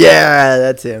Osment, Yeah,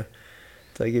 that's him.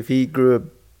 It's like if he grew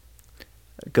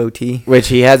a goatee. which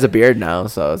he has a beard now,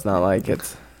 so it's not like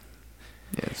it's.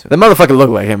 Yeah, so The motherfucker look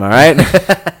like him, all right?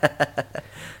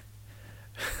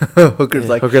 Hooker's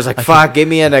like, Hooker's like, fuck, get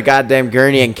me in a goddamn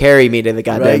gurney and carry me to the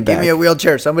goddamn right, give back. me a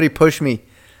wheelchair. Somebody push me.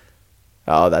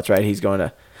 Oh, that's right. He's going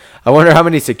to. I wonder how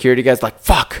many security guys like,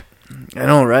 fuck. I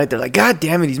know, right? They're like, God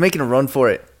damn it, he's making a run for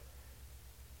it.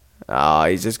 Oh,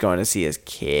 he's just going to see his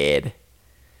kid.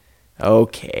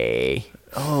 Okay.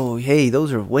 Oh, hey,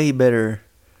 those are way better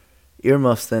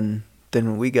earmuffs than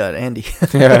we got Andy.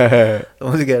 The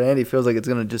ones we got Andy feels like it's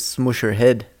gonna just smush her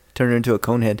head, turn her into a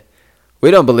cone head. We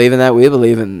don't believe in that. We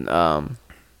believe in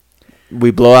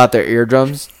we blow out their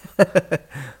eardrums.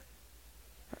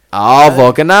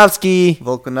 Volkanovski.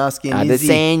 Volkanovski I and just Easy.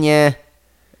 saying ya.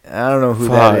 I don't know who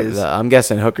Fuck, that is. I'm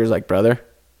guessing Hooker's like brother.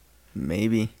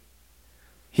 Maybe.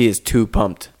 He is too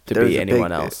pumped to There's be a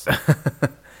anyone big- else.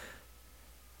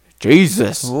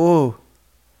 Jesus. Whoa.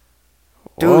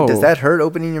 Dude, Whoa. does that hurt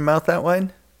opening your mouth that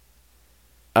wide?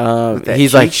 With that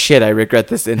He's like, cheek? shit, I regret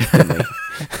this instantly.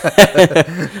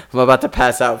 I'm about to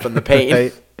pass out from the pain.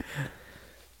 Right.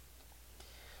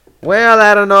 Well,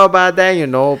 I don't know about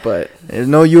that, but There's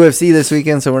no UFC this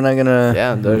weekend, so we're not gonna.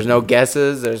 yeah, there's no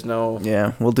guesses. There's no.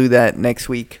 Yeah, we'll do that next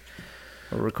week.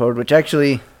 We'll record, which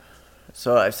actually,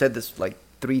 so I've said this like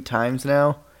 3 times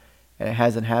now, and it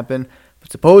hasn't happened.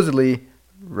 But supposedly,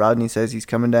 Rodney says he's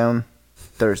coming down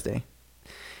Thursday.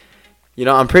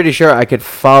 I'm pretty sure I could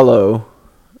follow.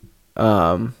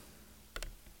 Well,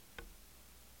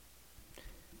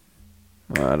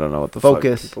 I don't know what the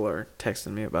Focus. fuck people are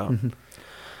texting me about.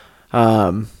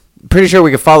 Pretty sure we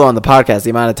could follow on the podcast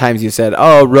the amount of times you said,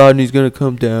 "Oh, Rodney's gonna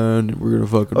come down. And we're gonna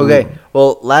fucking." Okay, roll."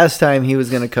 well, last time he was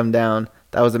going to come down,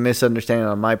 that was a misunderstanding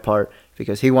on my part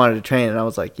because he wanted to train, and I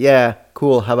was like, yeah,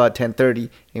 cool, how about 10:30? And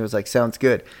he was like, sounds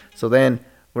good. So then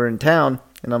we're in town,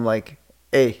 and I'm like,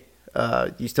 hey,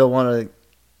 you still want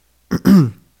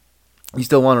to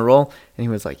roll? And he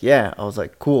was like, yeah. I was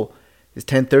like, cool. Is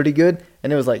 10:30 good?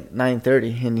 And it was like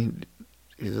 9:30, and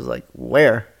he was like,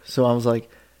 where? So I was like,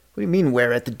 what do you mean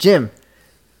where? At the gym.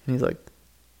 And he's like,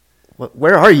 what,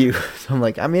 where are you? So I'm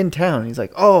like, I'm in town. He's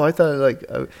like, oh, I thought like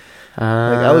I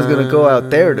was gonna go out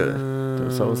there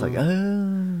to. So I was like,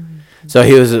 So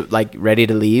he was like ready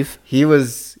to leave. he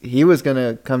was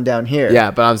gonna come down here.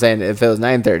 Yeah, but I'm saying if it was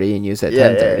 9:30 and you said Yeah,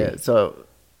 10:30, yeah. So,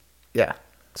 yeah.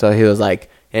 so he was like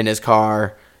in his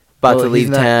car, about Well, to leave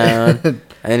he's not- town,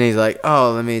 and he's like,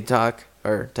 "Oh, let me talk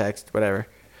or text, whatever."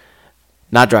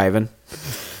 Not driving.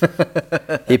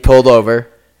 He pulled over.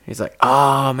 He's like,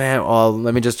 "Oh man, well,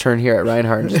 let me just turn here at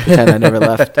Reinhardt and just pretend I never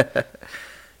left."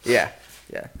 Yeah,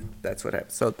 that's what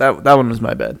happened. So that one was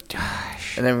my bad.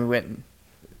 Gosh. And then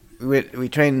we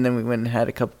trained, and then we went and had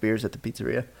a couple beers at the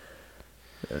pizzeria.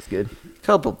 That was good.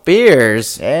 Couple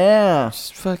beers. Yeah,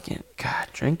 Just fucking God,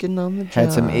 drinking on the job.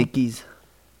 had some ickies.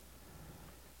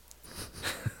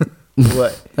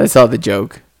 What? I saw the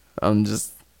joke. I'm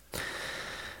just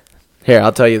here.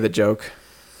 I'll tell you the joke.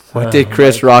 What Oh, did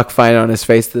Chris Rock find on his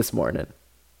face this morning?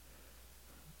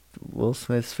 Will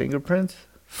Smith's fingerprints?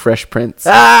 Fresh Prince.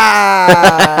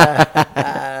 Ah!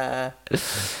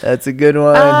 That's a good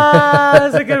one.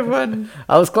 That's a good one.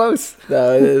 I was close.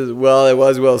 No, it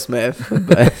was Will Smith.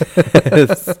 But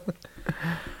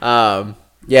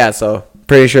yeah, so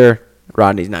pretty sure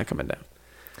Rodney's not coming down.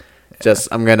 Just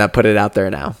I'm gonna put it out there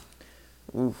now.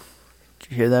 Did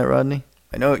you hear that, Rodney?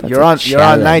 I know That's you're a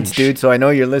on nights, challenge. dude. So I know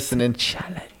you're listening.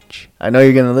 Challenge. I know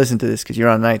you're gonna listen to this because you're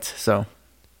on nights. So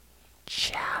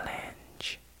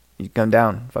Challenge. you come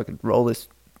down, fucking roll this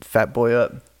fat boy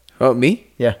up. Oh, me?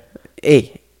 Yeah.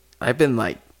 Hey, I've been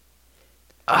like,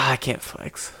 I can't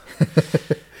flex.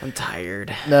 I'm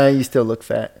tired. Nah, you still look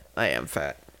fat. I am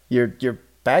fat. Your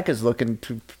back is looking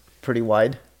pretty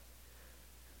wide.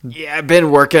 Yeah, I've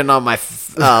been working on my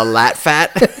lat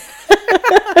fat.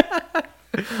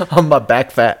 On my back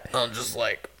fat. I'm just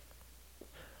like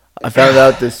I found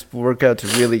out this workout to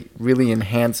really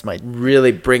enhance my.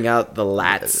 really bring out the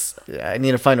lats. Yeah, I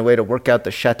need to find a way to work out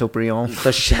the Chateaubriand.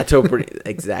 The Chateaubriand.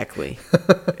 Exactly.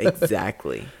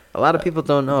 Exactly. A lot of people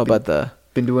don't know about the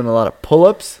Been doing a lot of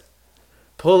pull-ups,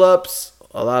 pull-ups,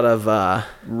 a lot of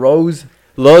rows.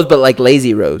 lows, but like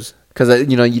lazy rows. Because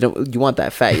you want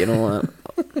that fat. You don't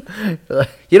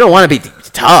want to be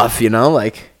tough.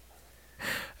 Like.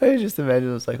 I just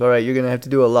imagine it's like, all right, you're gonna have to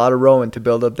do a lot of rowing to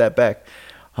build up that back.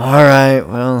 All right,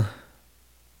 well,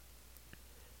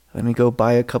 Let me go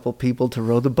buy a couple people to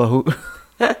row the boat.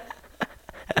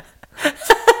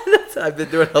 I've been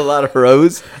doing a lot of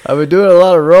rows. I've been doing a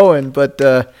lot of rowing, but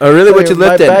Oh, really? What you my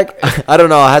lifting? back- I don't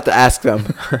know. I'll have to ask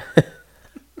them.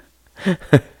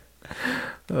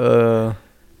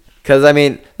 Because, I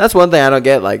mean, that's one thing I don't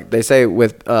get. Like, they say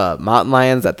with mountain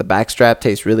lions that the backstrap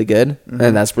tastes really good.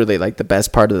 And that's really, like, the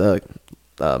best part of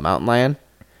the mountain lion.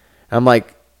 I'm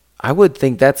like, I would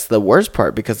think that's the worst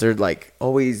part because they're, like,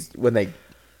 always, when they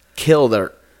kill, they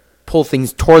pull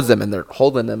things towards them and they're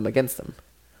holding them against them.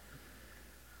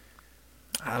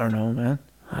 I don't know, man.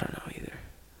 I don't know either.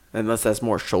 Unless that's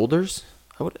more shoulders.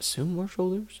 I would assume more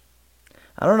shoulders.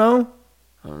 I don't know.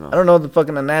 I don't know. I don't know the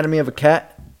fucking anatomy of a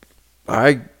cat.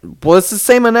 Well, it's the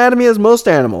same anatomy as most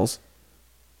animals.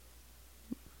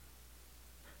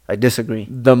 I disagree.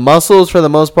 The muscles, for the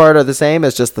most part, are the same.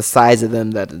 It's just the size of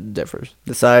them that differs.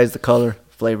 The size, the color,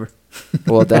 flavor.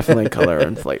 Well, definitely color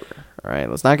and flavor. All right,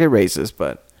 let's not get racist,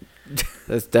 but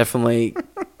it's definitely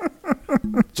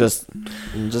just.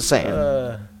 I'm just saying.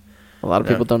 A lot of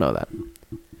people don't know that.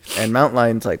 And mountain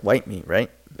lion's like white meat, right?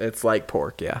 It's like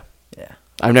pork, yeah. Yeah.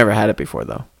 I've never had it before,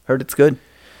 though. Heard it's good.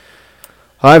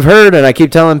 I've heard, and I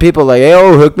keep telling people, like, hey,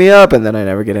 oh, hook me up, and then I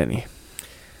never get any.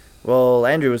 Well,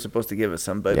 Andrew was supposed to give us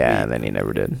some, but Yeah, and then he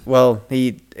never did. well,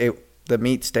 the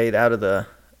meat stayed out of the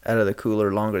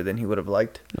cooler longer than he would have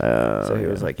liked. So he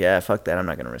was like, "Yeah, fuck that. I'm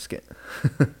not gonna risk it."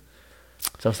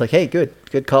 So I was like, "Hey, good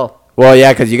call." Well,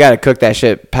 yeah, because you got to cook that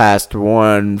shit past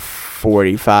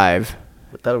 145.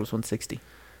 I thought it was 160.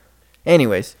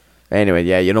 Anyways, Anyway,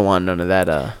 yeah, you don't want none of that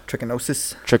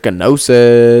trichinosis.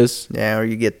 trichinosis. Yeah, or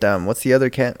you get what's the other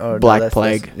cat? Oh, no, Black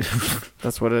plague.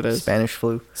 That's what it is. Spanish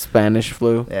flu. Spanish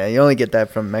flu. Yeah, you only get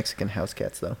that from Mexican house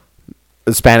cats though,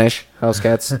 The Spanish house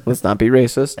cats. Let's not be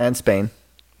racist. and Spain.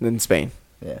 In Spain.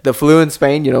 Yeah, The flu in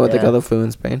Spain, you know what they Yeah. call the flu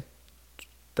in Spain?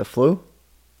 the flu.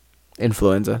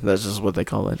 Influenza. That's just what they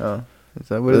call it. Oh, is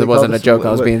that what do they It call wasn't a this? joke.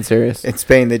 I was What- being serious. In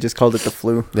Spain, they just called it the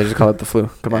flu. They just call it the flu.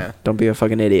 Come on. Yeah. Don't be a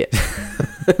fucking idiot.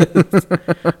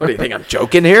 What do you think? I'm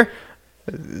joking here?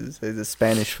 It's the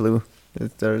Spanish flu.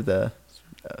 They're the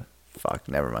fuck.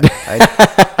 Never mind.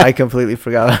 I completely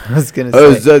forgot what I was gonna say.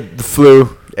 Oh, it's the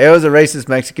flu. It was a racist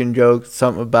Mexican joke.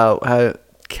 Something about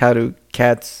how do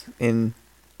cats in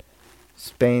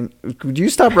Spain. Would you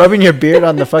stop rubbing your beard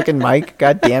on the fucking mic?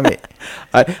 God damn it!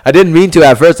 I didn't mean to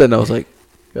at first, and I was like,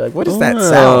 You're like, what is that "Oh,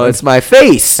 sound? it's my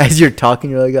face." As you're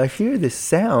talking, you're like, I hear this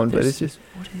sound, but it's just.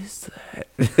 What is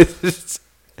that?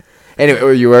 Anyway,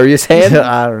 what were you saying?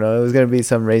 I don't know. It was gonna be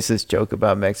some racist joke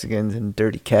about Mexicans and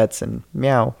dirty cats and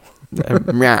meow.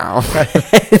 Meow.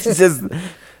 It's just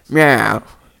meow.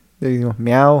 There you go.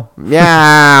 Meow.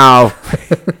 Meow.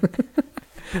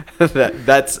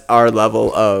 That's our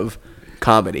level of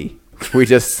comedy. We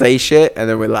just say shit and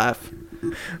then we laugh.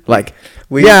 Like,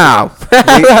 meow.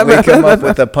 we come up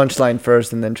with a punchline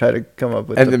first and then try to come up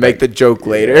with and then make the joke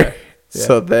later. Yeah.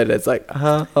 So then it's like,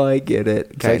 oh, I get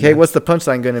it. It's like, hey, what's the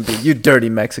punchline gonna be? You dirty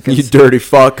Mexicans. You dirty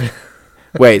fuck.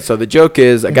 Wait, so the joke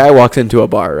is a guy walks into a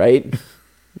bar, right?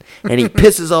 And he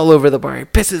pisses all over the bar. He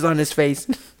pisses on his face.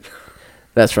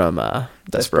 That's from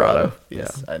Desperado.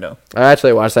 Yes, I know. I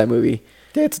actually watched that movie.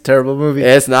 It's a terrible movie.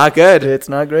 It's not good. It's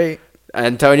not great.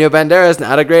 Antonio Banderas,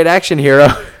 not a great action hero.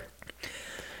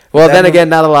 Well, That then movie- again,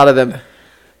 not a lot of them.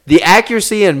 The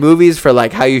accuracy in movies for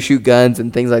like how you shoot guns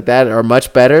and things like that are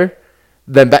much better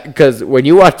than because when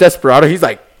you watch Desperado,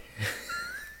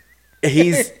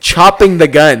 he's chopping the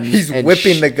guns. He's and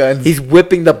whipping the guns. He's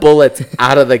whipping the bullets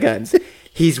out of the guns.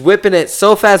 He's whipping it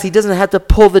so fast he doesn't have to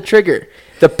pull the trigger.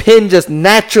 The pin just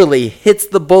naturally hits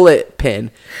the bullet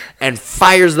pin and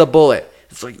fires the bullet.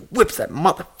 So he whips that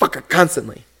motherfucker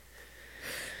constantly.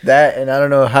 That, and I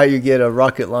don't know how you get a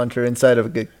rocket launcher inside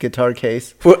of a guitar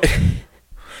case,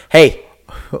 Hey,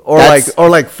 or That's-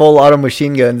 like full auto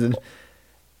machine guns, and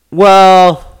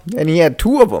well, he had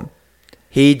two of them.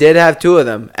 he did have two of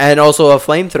them and also a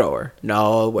flamethrower.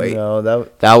 No, wait. No,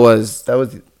 That was that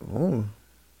was. Oh,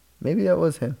 maybe that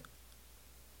was him.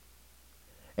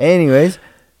 Anyways,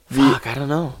 fuck, I don't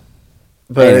know.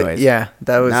 but Anyways. yeah,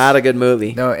 that was Not a good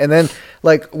movie. no. And then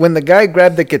like when the guy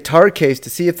grabbed the guitar case to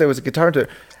see if there was a guitar to,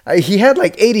 he had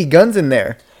like 80 guns in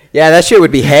there. Yeah, that shit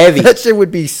would be heavy. That shit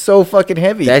would be so fucking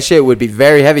heavy. That shit would be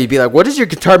very heavy. You'd be like, what is your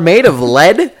guitar made of,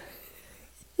 lead?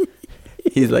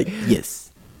 He's like,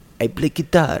 yes, I play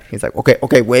guitar. He's like,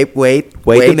 okay, wait Wait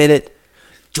a minute.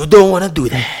 You don't want to do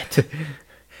that.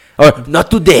 Or,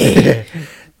 not today.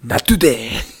 Not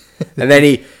today. And then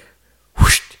he,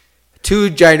 whoosh, two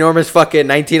ginormous fucking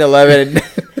 1911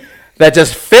 that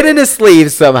just fit in his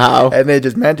sleeves somehow. And they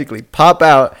just magically pop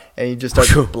out, and you just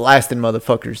start blasting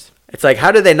motherfuckers. It's like,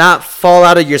 how did they not fall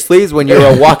out of your sleeves when you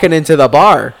were walking into the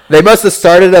bar? They must have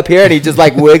started up here and he just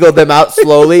like wiggled them out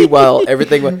slowly while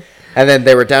everything went. And then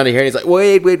they were down to here and he's like,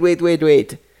 wait.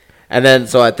 And then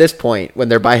so at this point, when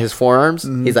they're by his forearms,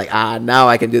 he's like, now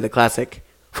I can do the classic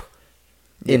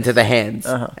into the hands.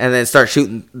 And then start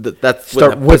shooting.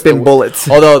 Start whipping bullets.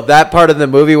 Although that part of the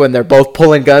movie when they're both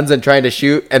pulling guns and trying to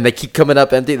shoot and they keep coming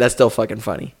up empty, that's still fucking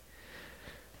funny.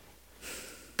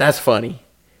 That's funny.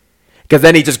 Because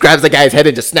then he just grabs the guy's head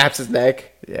and just snaps his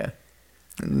neck. Yeah.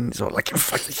 And so like, and then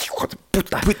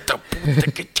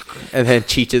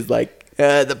Cheech is like,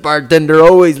 the bartender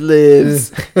always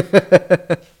lives.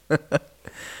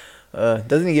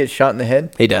 Doesn't he get shot in the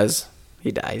head? He does.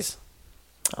 He dies.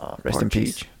 Oh, rest in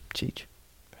peace, Cheech.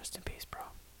 Rest in peace, bro.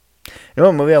 You know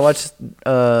what movie I watched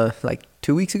like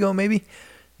 2 weeks ago, maybe?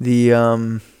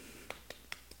 The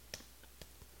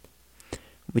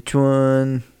which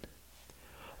one?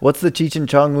 What's the Cheech and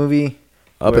Chong movie?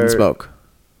 Up in Smoke.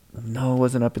 No, it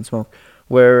wasn't Up in Smoke.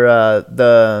 Where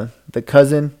the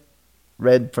cousin,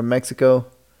 Red from Mexico,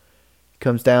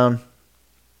 comes down.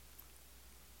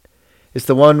 It's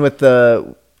the one with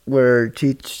where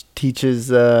Cheech teaches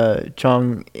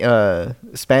Chong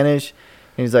Spanish.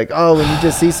 And he's like, oh, when you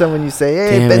just see someone, you say,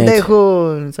 hey,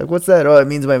 pendejo. And it's like, what's that? Oh, it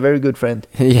means my very good friend.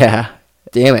 Yeah.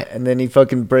 Damn it. And then he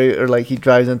fucking he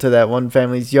drives into that one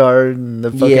family's yard and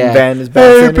the fucking van is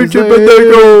bouncing. Hey,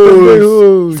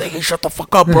 pendejos. He's like, hey, shut the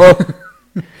fuck up, bro.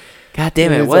 God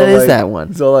damn it. What is that one?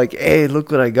 He's all like, hey,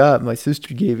 look what I got. My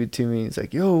sister gave it to me. He's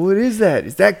like, yo, what is that?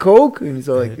 Is that Coke? And he's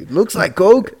all like, it looks like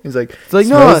Coke. He's like, it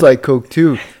smells like Coke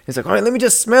too. He's like, all right, let me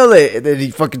just smell it. And then he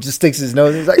fucking just sticks his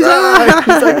nose. He's like, ah!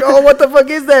 He's like, oh, what the fuck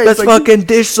is that? That's like, fucking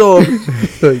dish soap.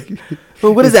 Like,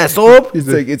 well, what is that, soap? He's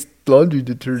like, it's laundry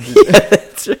detergent. Yeah,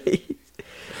 that's right.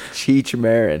 Cheech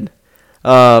Marin.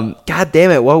 God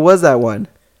damn it. What was that one?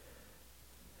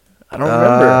 I don't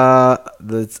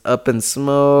remember. It's Up in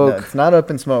Smoke. No, it's not Up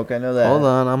in Smoke. I know that. Hold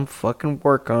on. I'm fucking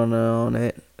working on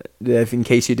it. If in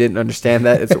case you didn't understand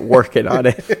that, it's working on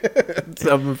it.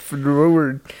 I'm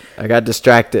forward. I got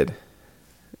distracted.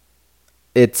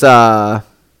 It's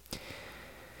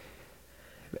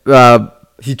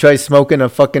he tries smoking a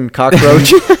fucking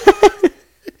cockroach.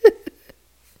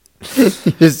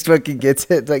 He just fucking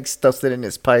gets it, like stuffs it in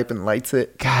his pipe and lights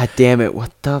it. God damn it.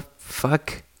 What the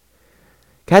fuck?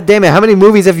 God damn it. How many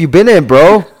movies have you been in,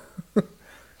 bro?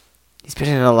 He's been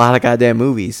in a lot of goddamn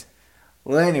movies.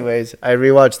 Well, anyways, I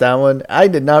rewatched that one. I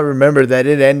did not remember that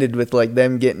it ended with like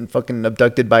them getting fucking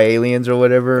abducted by aliens or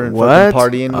whatever and fucking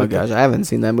partying. Oh gosh, I haven't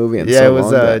seen that movie in so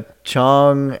long. Yeah, it was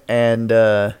Chong and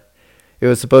it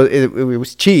was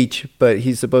Cheech, but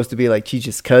he's supposed to be like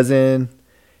Cheech's cousin,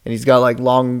 and he's got like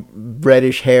long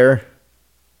reddish hair.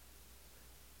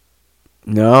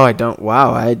 No, I don't.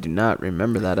 Wow, I do not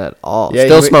remember that at all. Yeah,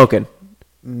 Still smoking?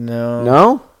 No.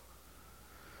 No?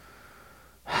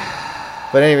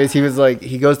 But anyways, he was like,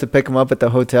 he goes to pick him up at the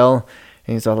hotel,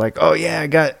 and he's all like, oh yeah, I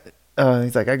got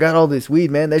all this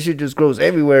weed, man. That shit just grows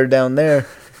everywhere down there.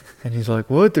 And he's like,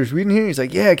 what? There's weed in here? He's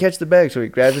like, yeah, catch the bag. So he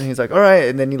grabs it, and he's like, all right.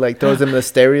 And then he like throws him the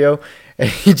stereo, and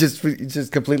he just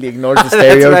completely ignores the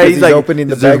stereo because he's like, opening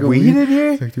the bag of weed in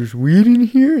here. He's like, there's weed in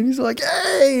here, and he's like,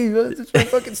 hey, it's my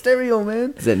fucking stereo,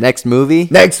 man. Is it next movie?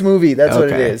 Next movie. That's what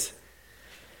it is.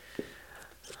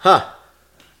 Huh.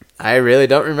 I really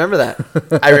don't remember that.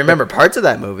 I remember parts of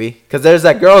that movie because there's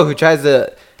that girl who tries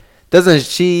to. Doesn't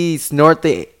she snort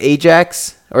the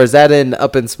Ajax, or is that in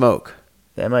Up in Smoke?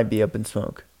 That might be Up in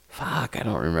Smoke. Fuck, I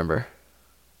don't remember.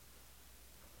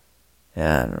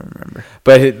 Yeah, I don't remember.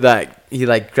 But he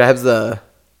grabs the.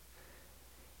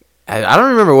 I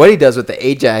don't remember what he does with the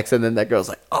Ajax, and then that girl's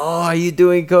like, "Oh, are you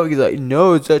doing coke?" He's like,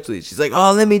 "No, it's actually." She's like,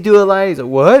 "Oh, let me do a line." He's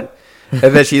like, "What?"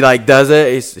 And then she like does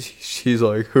it. She's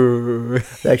like,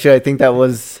 actually, I think that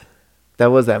was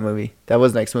that movie. That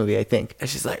was next movie, I think. And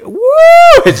she's like, "Woo!"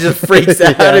 It just freaks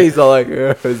out. Yeah. He's all like,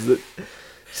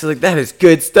 she's like, "That is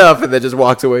good stuff," and then just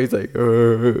walks away. He's like,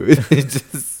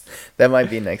 that might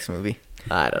be next movie.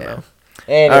 I don't know.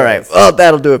 Anyways. All right. Well,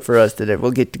 that'll do it for us today.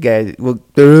 We'll get to guys. We'll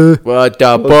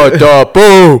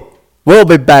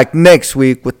be back next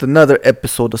week with another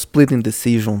episode of Splitting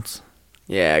Decisions.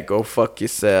 Yeah, go fuck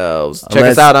yourselves. Check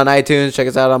us out on iTunes. Check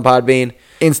us out on Podbean.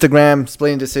 Instagram,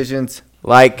 Splitting Decisions.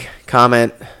 Like,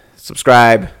 comment,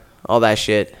 subscribe, all that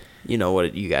shit. You know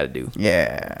what you got to do.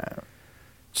 Yeah.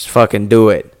 Just fucking do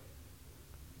it.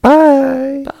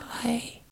 Bye. Bye.